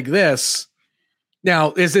something like this.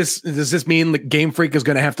 Now, does this mean that Game Freak is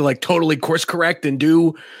going to have to totally course correct and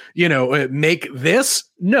do, make this?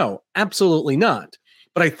 No, absolutely not.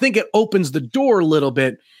 But I think it opens the door a little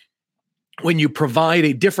bit when you provide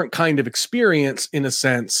a different kind of experience, in a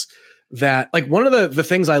sense that one of the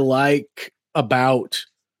things I like about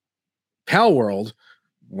Palworld,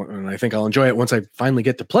 and I think I'll enjoy it once I finally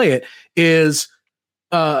get to play it, is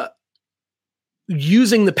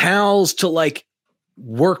using the pals to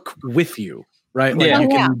work with you. Right. You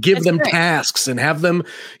can give them tasks and have them,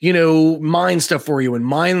 mine stuff for you and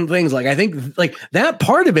mine things. I think that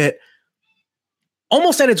part of it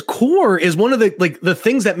almost at its core is one of the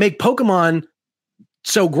things that make Pokemon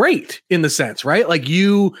so great in the sense, right?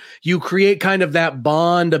 You create kind of that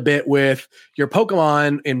bond a bit with your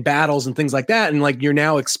Pokemon in battles and things like that. And you're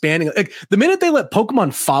now expanding. The minute they let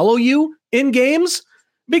Pokemon follow you in games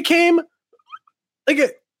became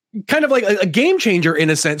kind of a game changer in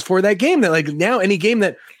a sense for that game, that now any game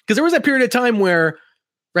that, because there was that period of time where,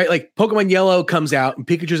 right, Pokemon Yellow comes out and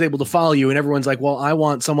Pikachu's able to follow you and everyone's like, well, I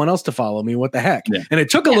want someone else to follow me. What the heck? Yeah. And it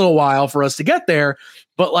took a little while for us to get there,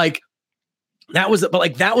 but that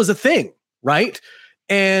was a thing. Right.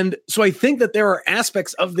 And so I think that there are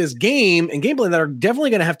aspects of this game and gameplay that are definitely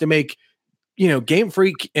going to have to make, Game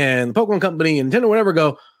Freak and the Pokemon Company and Nintendo, whatever,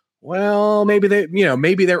 go, well, maybe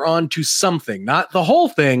they're on to something, not the whole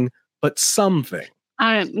thing, but something.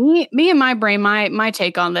 Me and my brain, my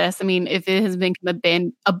take on this. I mean, if it has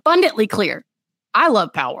been abundantly clear, I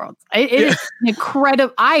love Palworld. It is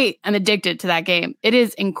incredible. I am addicted to that game. It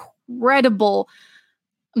is incredible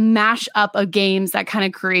mashup of games that kind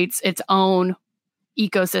of creates its own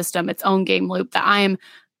ecosystem, its own game loop that I am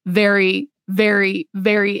very, very,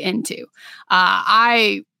 very into.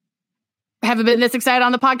 I haven't been this excited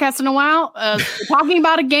on the podcast in a while, talking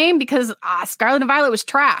about a game because Scarlet and Violet was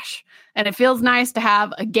trash. And it feels nice to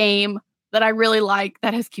have a game that I really like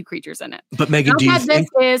that has cute creatures in it. But Megan, this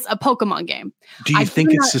is a Pokemon game. Do you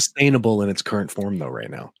think it's sustainable in its current form though right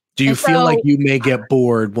now? Do you feel like you may get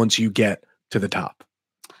bored once you get to the top?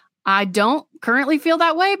 I don't currently feel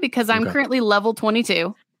that way because I'm currently level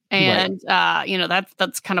 22. And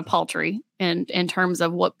that's kind of paltry in terms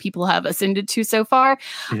of what people have ascended to so far.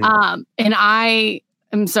 And I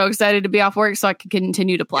am so excited to be off work so I can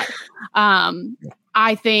continue to play.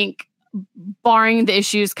 I think, barring the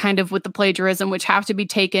issues kind of with the plagiarism, which have to be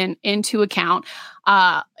taken into account,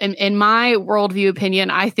 in my worldview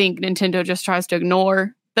opinion, I think Nintendo just tries to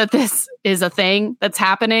ignore that this is a thing that's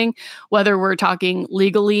happening, whether we're talking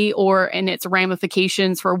legally or in its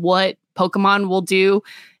ramifications for what Pokemon will do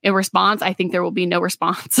in response. I think there will be no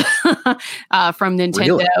response from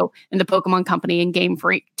Nintendo and the Pokemon Company and Game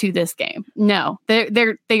Freak to this game. No,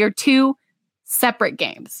 they are two separate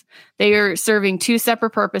games. They are serving two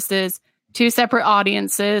separate purposes, two separate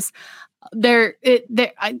audiences.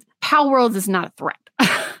 Palworld is not a threat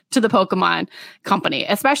to the Pokemon Company,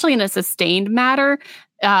 especially in a sustained matter.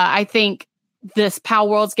 I think this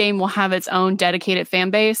Palworld's game will have its own dedicated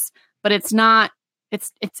fan base, but it's not.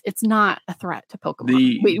 It's not a threat to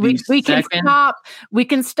Pokemon. We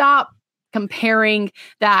can stop comparing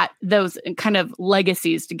those kind of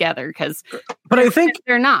legacies together but I think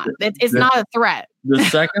they're not. It's not a threat. The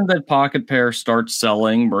second that Pocket Pair starts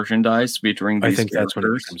selling merchandise featuring these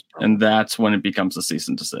characters, that's when it becomes a cease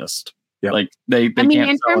and desist. Yep. Like they in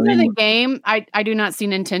terms of the game, I do not see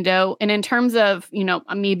Nintendo. And in terms of,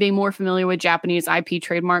 me being more familiar with Japanese IP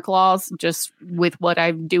trademark laws, just with what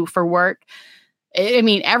I do for work, I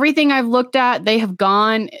mean, everything I've looked at, they have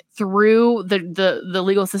gone through the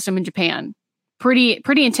legal system in Japan pretty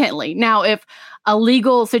intently. Now, if a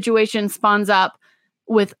legal situation spawns up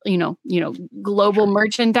with, global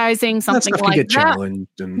merchandising, something like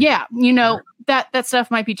that, that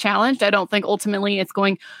stuff might be challenged. I don't think ultimately it's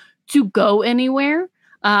going to go anywhere.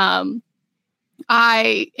 I,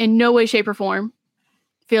 in no way, shape, or form,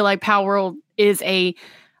 feel like Palworld is a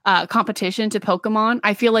competition to Pokemon.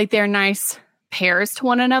 I feel like they're nice pairs to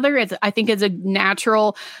one another. I think it's a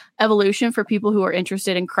natural evolution for people who are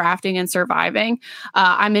interested in crafting and surviving.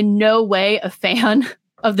 I'm in no way a fan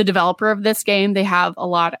of the developer of this game. They have a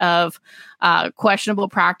lot of questionable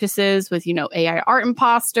practices with, AI art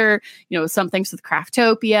imposter, some things with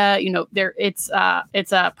Craftopia,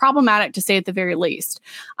 it's problematic to say at the very least.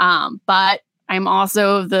 But I'm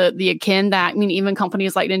also the akin that, even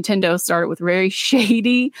companies like Nintendo started with very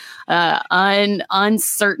shady,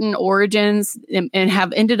 uncertain origins and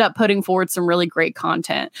have ended up putting forward some really great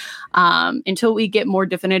content. Until we get more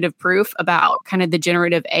definitive proof about kind of the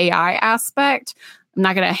generative AI aspect, I'm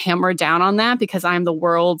not going to hammer down on that because I'm the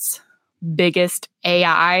world's biggest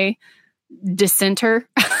AI dissenter.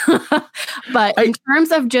 But in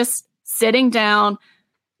terms of just sitting down,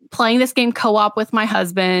 playing this game co-op with my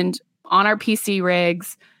husband on our PC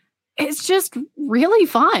rigs, it's just really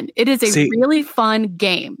fun. It is a really fun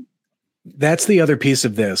game. That's the other piece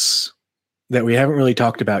of this that we haven't really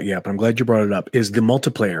talked about yet, but I'm glad you brought it up, is the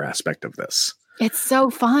multiplayer aspect of this. It's so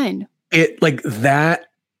fun. It like that.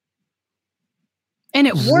 And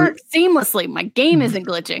it works seamlessly. My game isn't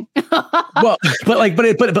glitching. Well,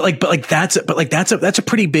 that's a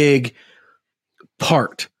pretty big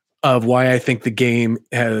part of why I think the game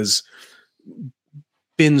has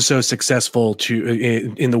been so successful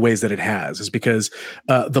in the ways that it has, is because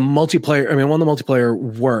the multiplayer, the multiplayer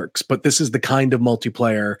works, but this is the kind of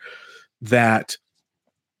multiplayer that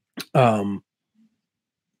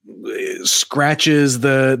scratches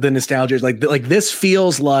the nostalgia. Like this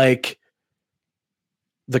feels like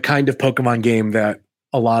the kind of Pokemon game that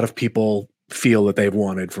a lot of people feel that they've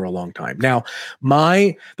wanted for a long time. Now,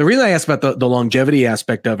 the reason I asked about the longevity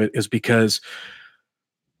aspect of it is because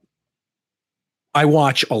I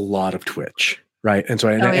watch a lot of Twitch, right? And so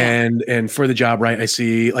and for the job, right, I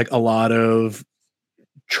see like a lot of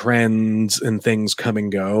trends and things come and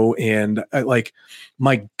go, and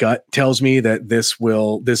my gut tells me that this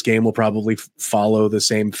game will probably follow the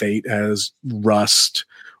same fate as Rust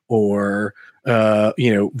or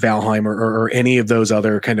Valheim or any of those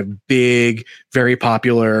other kind of big, very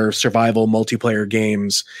popular survival multiplayer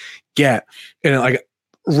games get. And like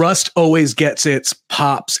Rust always gets its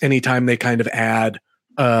pops anytime they kind of add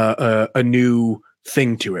a new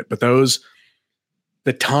thing to it. But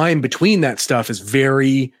the time between that stuff is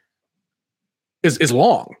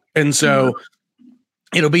long. And so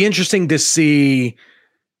it'll be interesting to see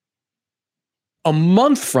a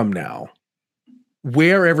month from now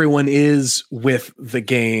where everyone is with the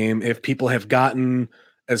game, if people have gotten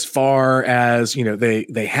as far as,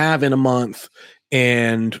 they have in a month,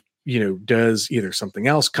 and, does either something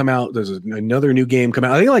else come out? Does another new game come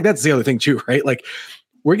out? I think that's the other thing too, right? Like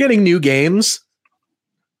we're getting new games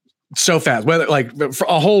so fast, whether like for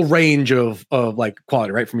a whole range of like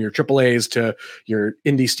quality, right? From your AAAs to your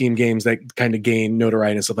indie Steam games that kind of gain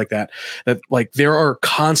notoriety and stuff like that, that like there are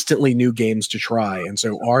constantly new games to try. And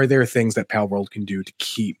so are there things that Palworld can do to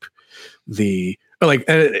keep the like,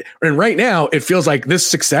 and right now it feels like this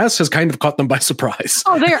success has kind of caught them by surprise.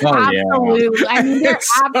 Oh, they're absolutely, I mean, they're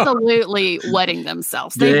absolutely wetting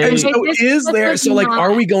themselves. So like,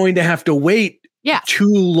 are we going to have to wait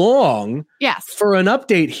too long for an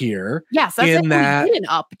update here? Yes, that's if we get an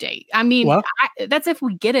update. I mean, that's if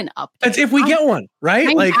we get an update. That's if we get one,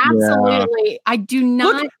 right? Like, absolutely. I do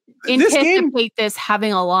not anticipate this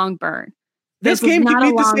having a long burn. This game could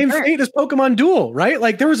be the same fate as Pokemon Duel, right?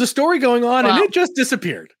 Like there was a story going on and it just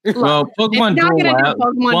disappeared. Well, Pokemon Duel,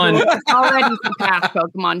 It's already surpassed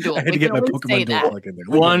Pokemon Duel. I had to get my Pokemon Duel in there.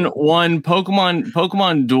 One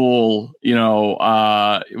Pokemon Duel, you know,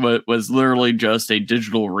 was literally just a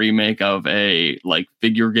digital remake of a like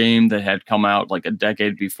figure game that had come out like a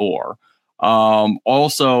decade before.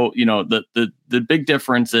 Also, you know, the big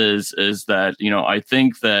difference is that, you know, I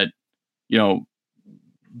think that, you know,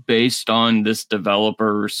 based on this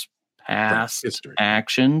developer's past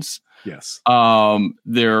actions,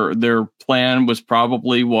 their plan was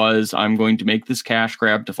I'm going to make this cash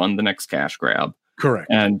grab to fund the next cash grab. Correct.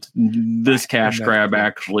 And this cash grab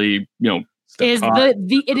actually, you know,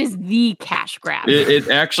 it is the cash grab. It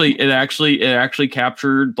actually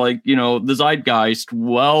captured, like, you know, the zeitgeist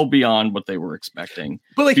well beyond what they were expecting.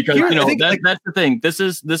 But like, because you know that's the thing. This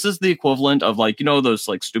is the equivalent of like, you know, those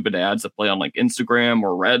like stupid ads that play on like Instagram or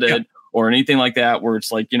Reddit or anything like that, where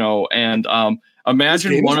it's like, you know, and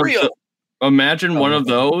imagine one of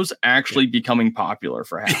those actually becoming popular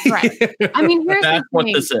for half. Right. I mean, that's what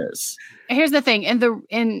this is. Here's the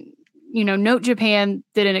thing, you know, Note Japan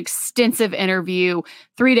did an extensive interview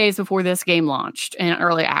 3 days before this game launched in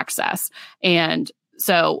early access. And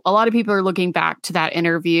so a lot of people are looking back to that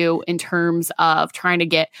interview in terms of trying to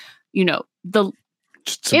get, you know, the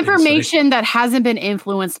information that hasn't been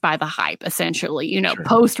influenced by the hype, essentially, you know,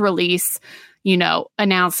 post-release, you know,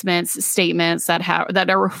 announcements, statements that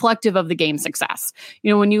are reflective of the game's success.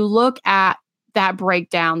 You know, when you look at that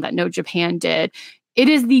breakdown that Note Japan did, it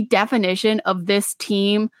is the definition of this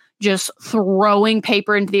team just throwing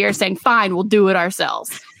paper into the air saying, fine, we'll do it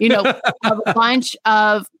ourselves. You know, a bunch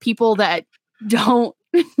of people that don't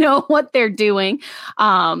know what they're doing.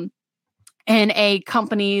 And a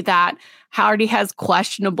company that already has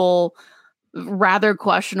rather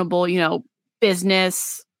questionable, you know,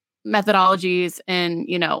 business methodologies and,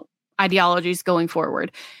 you know, ideologies going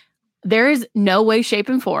forward. There is no way, shape,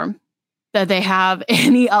 and form that they have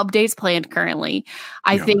any updates planned currently.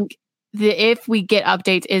 I think if we get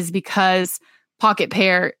updates is because Pocket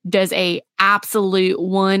Pair does a absolute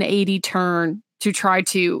 180 turn to try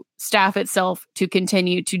to staff itself to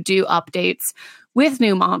continue to do updates with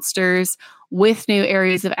new monsters, with new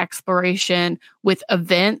areas of exploration, with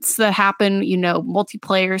events that happen, you know,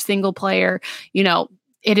 multiplayer, single player. You know,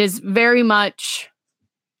 it is very much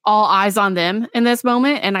all eyes on them in this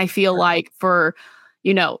moment. And I feel like for,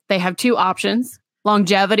 you know, they have two options.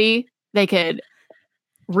 Longevity, they could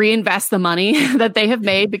reinvest the money that they have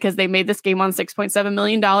made because they made this game on $6.7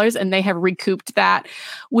 million and they have recouped that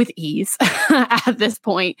with ease at this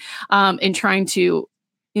point in trying to,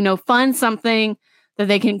 you know, fund something that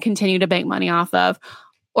they can continue to bank money off of,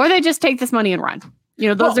 or they just take this money and run. You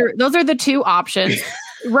know, those are the two options.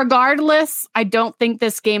 Regardless, I don't think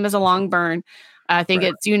this game is a long burn. I think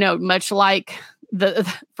it's, you know, much like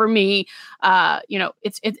for me, you know,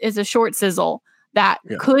 it's a short sizzle that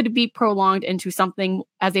could be prolonged into something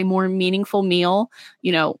as a more meaningful meal,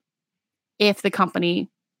 you know, if the company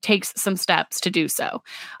takes some steps to do so.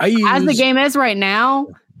 As the game is right now,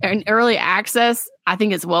 in early access, I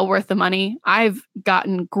think it's well worth the money. I've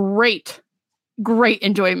gotten great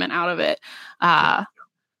enjoyment out of it.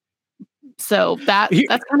 So that's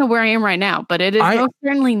kind of where I am right now, but it is most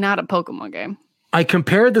certainly not a Pokemon game. I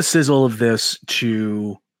compared the sizzle of this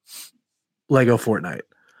to Lego Fortnite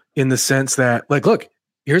in the sense that, like, look,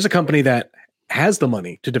 here's a company that has the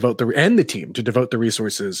money to devote the team to devote the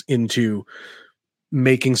resources into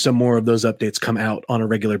making some more of those updates come out on a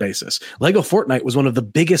regular basis. Lego Fortnite was one of the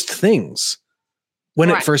biggest things when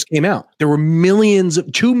it first came out. There were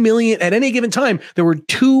 2 million at any given time. There were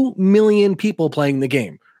 2 million people playing the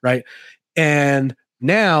game, right? And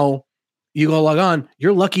now you go log on,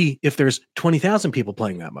 you're lucky if there's 20,000 people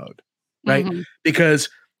playing that mode, right? Mm-hmm. Because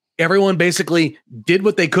everyone basically did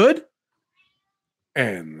what they could,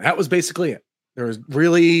 and that was basically it. There was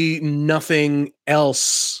really nothing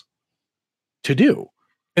else to do.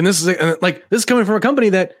 And this is coming from a company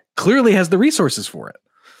that clearly has the resources for it.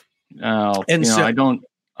 And so,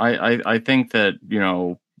 I I think that,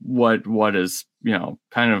 what is,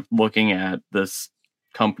 kind of looking at this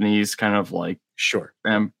company's kind of like, sure,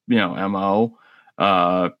 MO,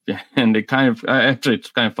 and it kind of, actually,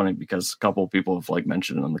 it's kind of funny because a couple of people have like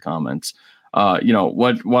mentioned it in the comments.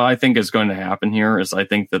 What I think is going to happen here is I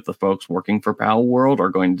think that the folks working for Palworld are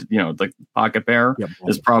going to, the Pocket Bear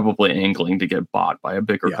is probably angling to get bought by a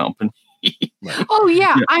bigger company. Right. Oh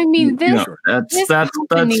yeah, I mean this. That's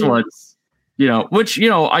what's, which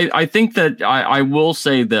I think that I will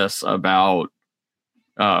say this about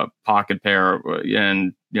Pocket Pair,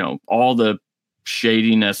 and all the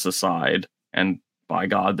shadiness aside, and by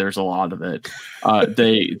God, there's a lot of it.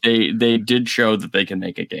 They did show that they can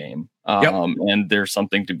make a game, and there's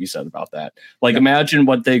something to be said about that. Like, imagine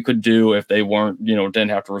what they could do if they weren't, didn't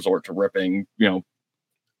have to resort to ripping, and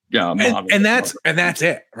that's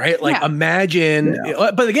it, right? Like, imagine,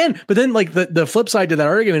 but then like the flip side to that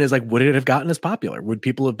argument is like, would it have gotten as popular? Would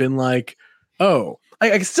people have been like, oh,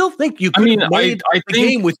 I still think you could have made a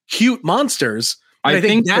game with cute monsters. I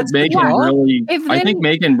think that's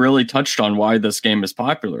Megan really touched on why this game is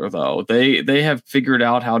popular, though. They have figured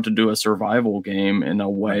out how to do a survival game in a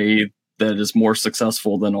way that is more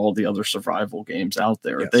successful than all the other survival games out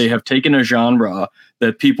there. Yes. They have taken a genre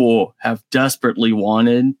that people have desperately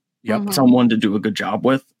wanted someone to do a good job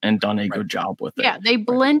with, and done a good job with it. Yeah, they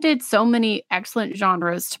blended so many excellent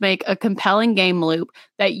genres to make a compelling game loop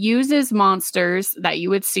that uses monsters that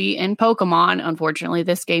you would see in Pokemon. Unfortunately,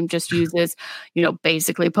 this game just uses,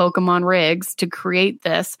 basically Pokemon rigs to create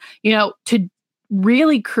this, to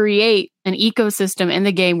really create an ecosystem in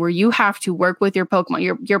the game where you have to work with your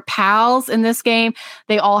Pokemon. Your pals in this game,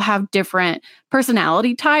 they all have different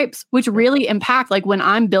personality types, which really impact, like when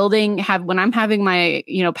I'm having my,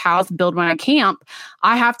 pals build my camp,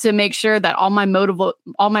 I have to make sure that all my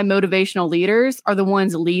motivational leaders are the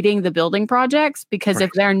ones leading the building projects, because if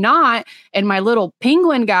they're not, and my little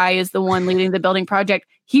penguin guy is the one leading the building project,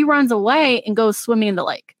 he runs away and goes swimming in the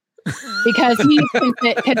lake. because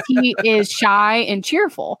he is shy and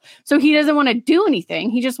cheerful. So he doesn't want to do anything.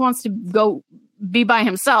 He just wants to go be by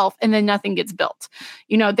himself, and then nothing gets built.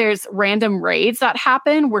 There's random raids that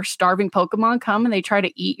happen where starving Pokemon come and they try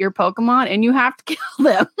to eat your Pokemon, and you have to kill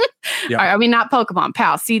them. I mean, not Pokemon,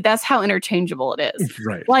 pals. See, that's how interchangeable it is.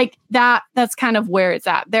 Right. Like that's kind of where it's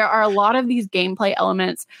at. There are a lot of these gameplay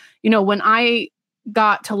elements. When I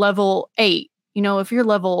got to level 8, if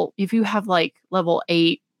you have like level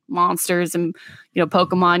 8 monsters and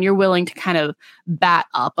Pokemon, you're willing to kind of bat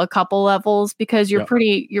up a couple levels because you're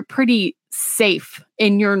pretty safe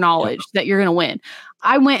in your knowledge that you're gonna win.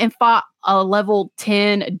 I went and fought a level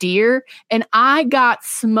 10 deer, and I got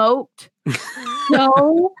smoked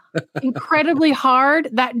so incredibly hard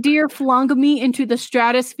that deer flung me into the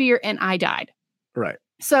stratosphere and I died. Right.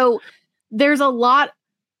 So there's a lot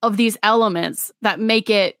of these elements that make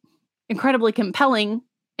it incredibly compelling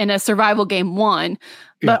in a survival game,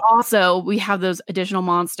 but also we have those additional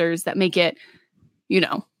monsters that make it,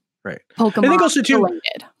 right. Pokemon. I think also too,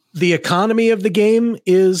 the economy of the game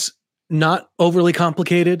is not overly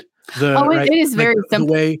complicated. It is very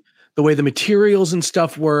simple. The way the materials and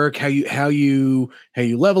stuff work, how you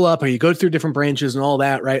level up, how you go through different branches and all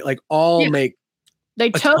that, right? Like make. They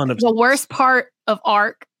took the worst part of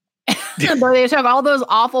Arc, but they took all those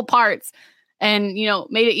awful parts and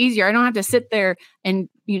made it easier. I don't have to sit there and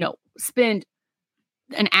spend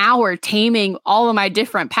an hour taming all of my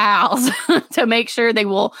different pals to make sure they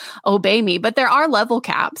will obey me. But there are level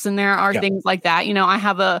caps and there are things like that. I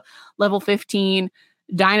have a level 15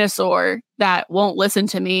 dinosaur that won't listen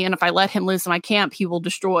to me. And if I let him loose in my camp, he will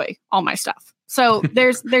destroy all my stuff. So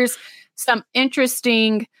there's some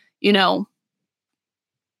interesting,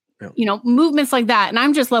 movements like that. And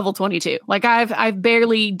I'm just level 22. Like I've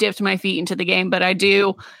barely dipped my feet into the game, but I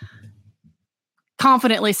do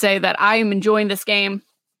confidently say that I am enjoying this game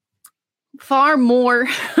far more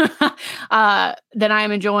than I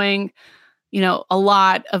am enjoying, a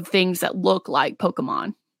lot of things that look like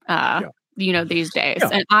Pokemon, these days. Yeah.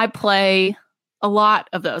 And I play a lot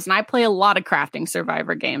of those, and I play a lot of crafting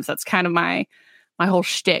survivor games. That's kind of my whole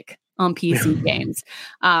shtick on PC games.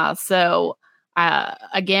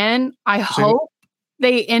 Again, I hope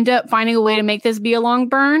they end up finding a way to make this be a long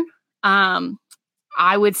burn.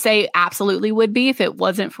 I would say absolutely would be if it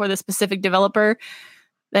wasn't for the specific developer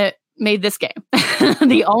that made this game.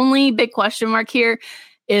 The only big question mark here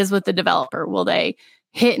is with the developer. Will they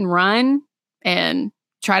hit and run and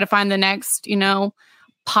try to find the next,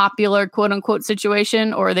 popular quote unquote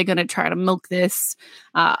situation, or are they going to try to milk this,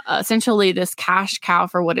 essentially this cash cow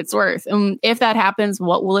for what it's worth? And if that happens,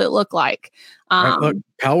 what will it look like? Look,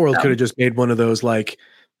 Palworld could have just made one of those like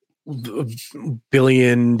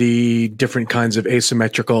billion different kinds of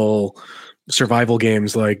asymmetrical survival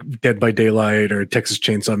games like Dead by Daylight or Texas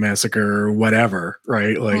Chainsaw Massacre or whatever,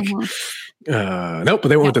 right? Like, nope, but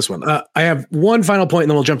they went with this one. I have one final point,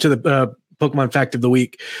 and then we'll jump to the Pokemon fact of the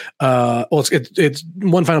week. Well, it's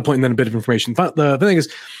one final point and then a bit of information. The thing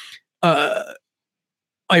is,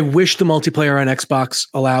 I wish the multiplayer on Xbox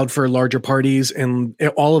allowed for larger parties, and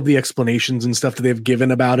all of the explanations and stuff that they've given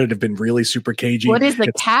about it have been really super cagey. What is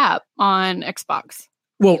the cap on Xbox?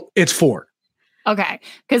 Well, it's 4. Okay,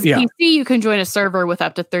 because PC you can join a server with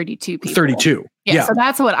up to 32 people. 32. Yeah. So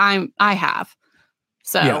that's what I have.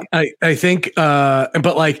 So yeah, I think,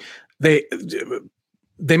 but like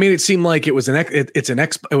they made it seem like it was an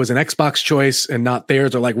Xbox choice and not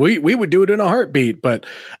theirs. They're like, we would do it in a heartbeat, but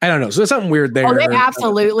I don't know. So there's something weird there. Oh, they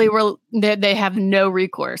absolutely were. They have no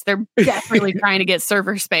recourse. They're definitely trying to get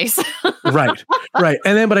server space. Right.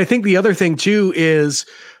 And then, but I think the other thing too is,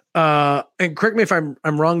 and correct me if I'm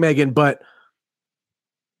wrong, Megan, but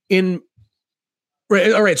all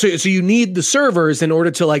right. So you need the servers in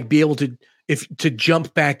order to like be able to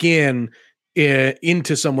jump back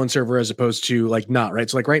into someone's server as opposed to like not, right?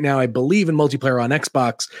 So like right now, I believe in multiplayer on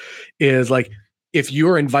Xbox is like if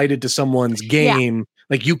you're invited to someone's game,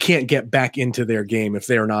 like you can't get back into their game if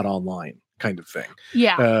they're not online, kind of thing.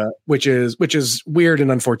 Yeah, which is weird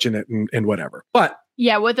and unfortunate and whatever. But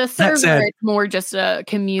yeah, with a server, it's more just a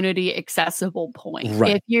community accessible point.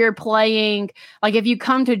 Right. If you're playing, like if you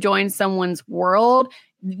come to join someone's world,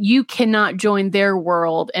 you cannot join their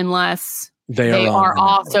world unless they are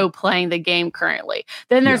also playing the game currently.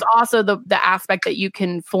 Then there's also the aspect that you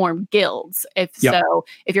can form guilds. If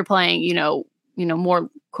you're playing, more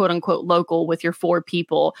quote unquote local with your 4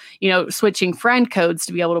 people, switching friend codes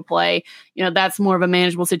to be able to play, that's more of a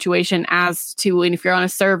manageable situation as to, and if you're on a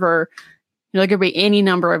server, there could be any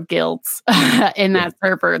number of guilds in that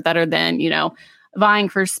server that are then, vying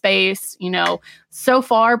for space. So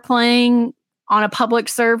far playing on a public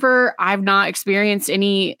server, I've not experienced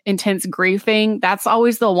any intense griefing. That's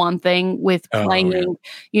always the one thing with playing,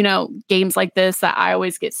 games like this that I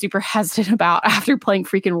always get super hesitant about after playing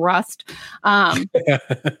freaking Rust.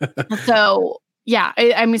 So yeah,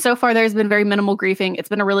 I mean, so far there's been very minimal griefing. It's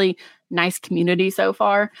been a really nice community so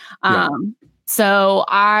far. So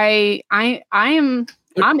I'm in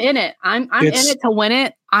it. I'm in it to win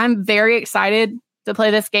it. I'm very excited to play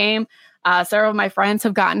this game. Several of my friends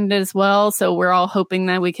have gotten it as well. So we're all hoping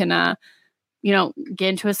that we can, get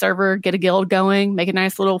into a server, get a guild going, make a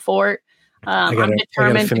nice little fort. I'm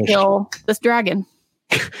determined to kill this dragon.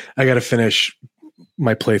 I got to finish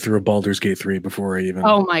my playthrough of Baldur's Gate 3 before I even.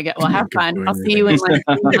 Oh my God. Well, have fun. I'll see you in 3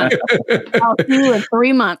 months. I'll see you in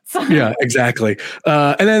 3 months. Yeah, exactly.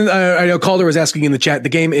 And then I know Calder was asking in the chat, the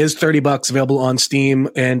game is $30 available on Steam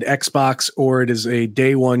and Xbox, or it is a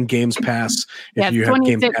day one Games Pass. If you have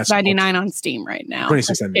Game Pass. $26.99 on Steam right now.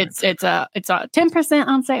 $26.99. It's a 10%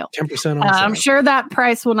 on sale. 10% on sale. I'm sure that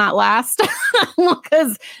price will not last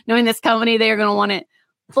because knowing this company, they are going to want it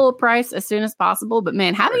full price as soon as possible. But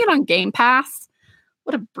man, having it on Game Pass,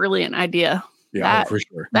 what a brilliant idea. Yeah, for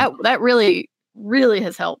sure. That really, really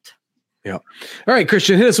has helped. Yeah. All right,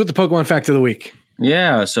 Christian, hit us with the Pokemon fact of the week.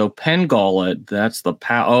 Yeah, so Pengullet, that's the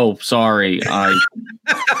sorry.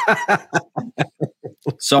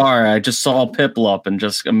 Sorry, I just saw Piplup and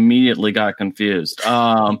just immediately got confused.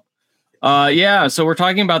 Yeah, so we're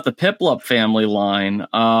talking about the Piplup family line.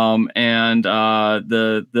 And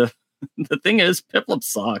the thing is, Piplup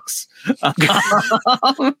sucks.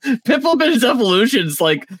 Piplup and his evolutions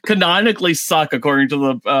canonically suck according to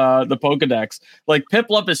the Pokedex. Like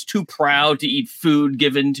Piplup is too proud to eat food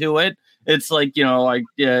given to it. It's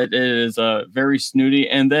it is very snooty.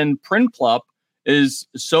 And then Prinplup is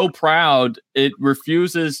so proud it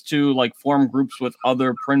refuses to form groups with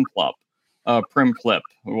other Prinplup, Primplip,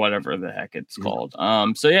 or whatever the heck it's called.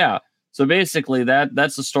 So yeah. So basically,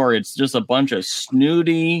 that's the story. It's just a bunch of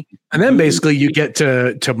snooty, and then basically you get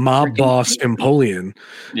to mob boss Empoleon.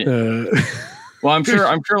 Yeah. Well, I'm sure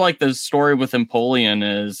the story with Empoleon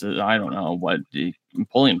is I don't know what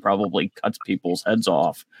Empoleon probably cuts people's heads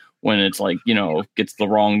off when it's gets the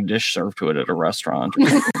wrong dish served to it at a restaurant.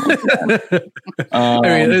 I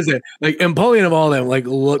mean, is it Empoleon of all them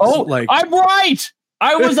looks like I'm right.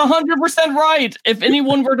 I was 100% right. If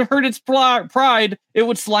anyone were to hurt its pride, it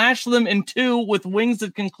would slash them in two with wings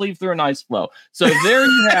that can cleave through an ice flow. So there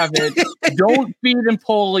you have it. Don't feed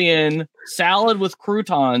Empoleon salad with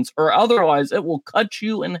croutons, or otherwise it will cut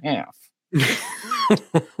you in half.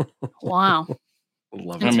 Wow.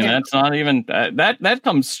 Love it. I mean, that's not even that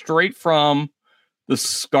comes straight from the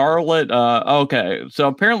Scarlet. Okay, so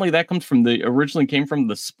apparently that originally came from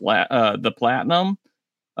the Platinum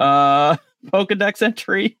Pokedex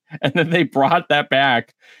entry, and then they brought that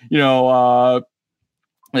back. They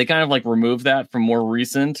kind of like removed that from more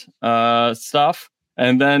recent stuff.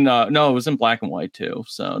 And then no, it was in black and white too.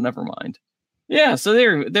 So never mind. Yeah, so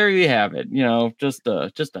there you have it. Just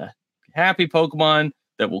a happy Pokemon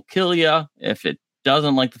that will kill you if it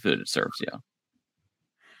doesn't like the food it serves you.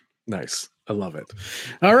 Nice. I love it.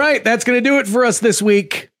 All right, that's going to do it for us this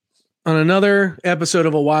week on another episode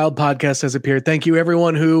of A Wild Podcast Has Appeared. Thank you,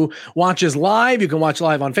 everyone who watches live. You can watch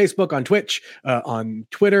live on Facebook, on Twitch, on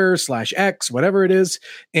Twitter /X, whatever it is.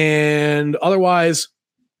 And otherwise,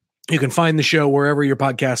 you can find the show wherever your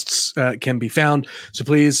podcasts can be found. So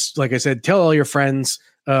please, like I said, tell all your friends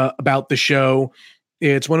about the show.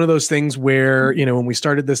 It's one of those things where, when we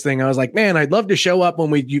started this thing, I was like, man, I'd love to show up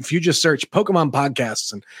if you just search Pokemon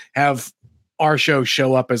podcasts and have our show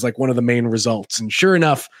show up as like one of the main results. And sure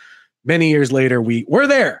enough, many years later, we're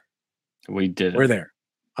there. We did it. We're there.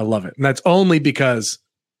 I love it. And that's only because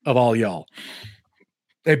of all y'all.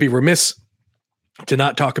 I'd be remiss to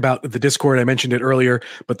not talk about the Discord. I mentioned it earlier,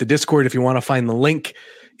 but the Discord, if you want to find the link,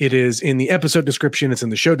 it is in the episode description. It's in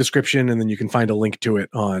the show description. And then you can find a link to it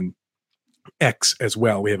on X as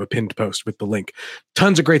well. We have a pinned post with the link.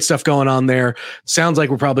 Tons of great stuff going on there. Sounds like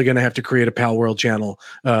we're probably going to have to create a Palworld channel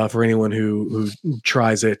for anyone who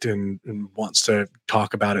tries it and wants to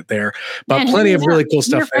talk about it there. But plenty of really cool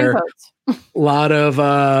stuff there. A lot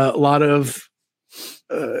of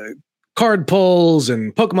card pulls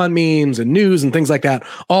and Pokemon memes and news and things like that.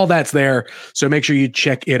 All that's there. So make sure you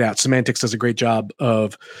check it out. Semantics does a great job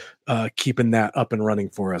of keeping that up and running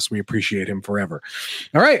for us. We appreciate him forever.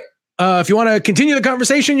 All right. If you want to continue the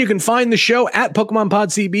conversation, you can find the show at Pokemon Pod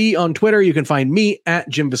CB on Twitter. You can find me at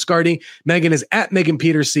Jim Viscardi. Megan is at Megan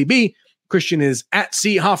Peters CB. Christian is at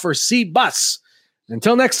C Hoffer C Bus.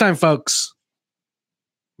 Until next time, folks,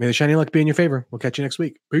 may the shiny luck be in your favor. We'll catch you next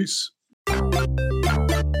week. Peace.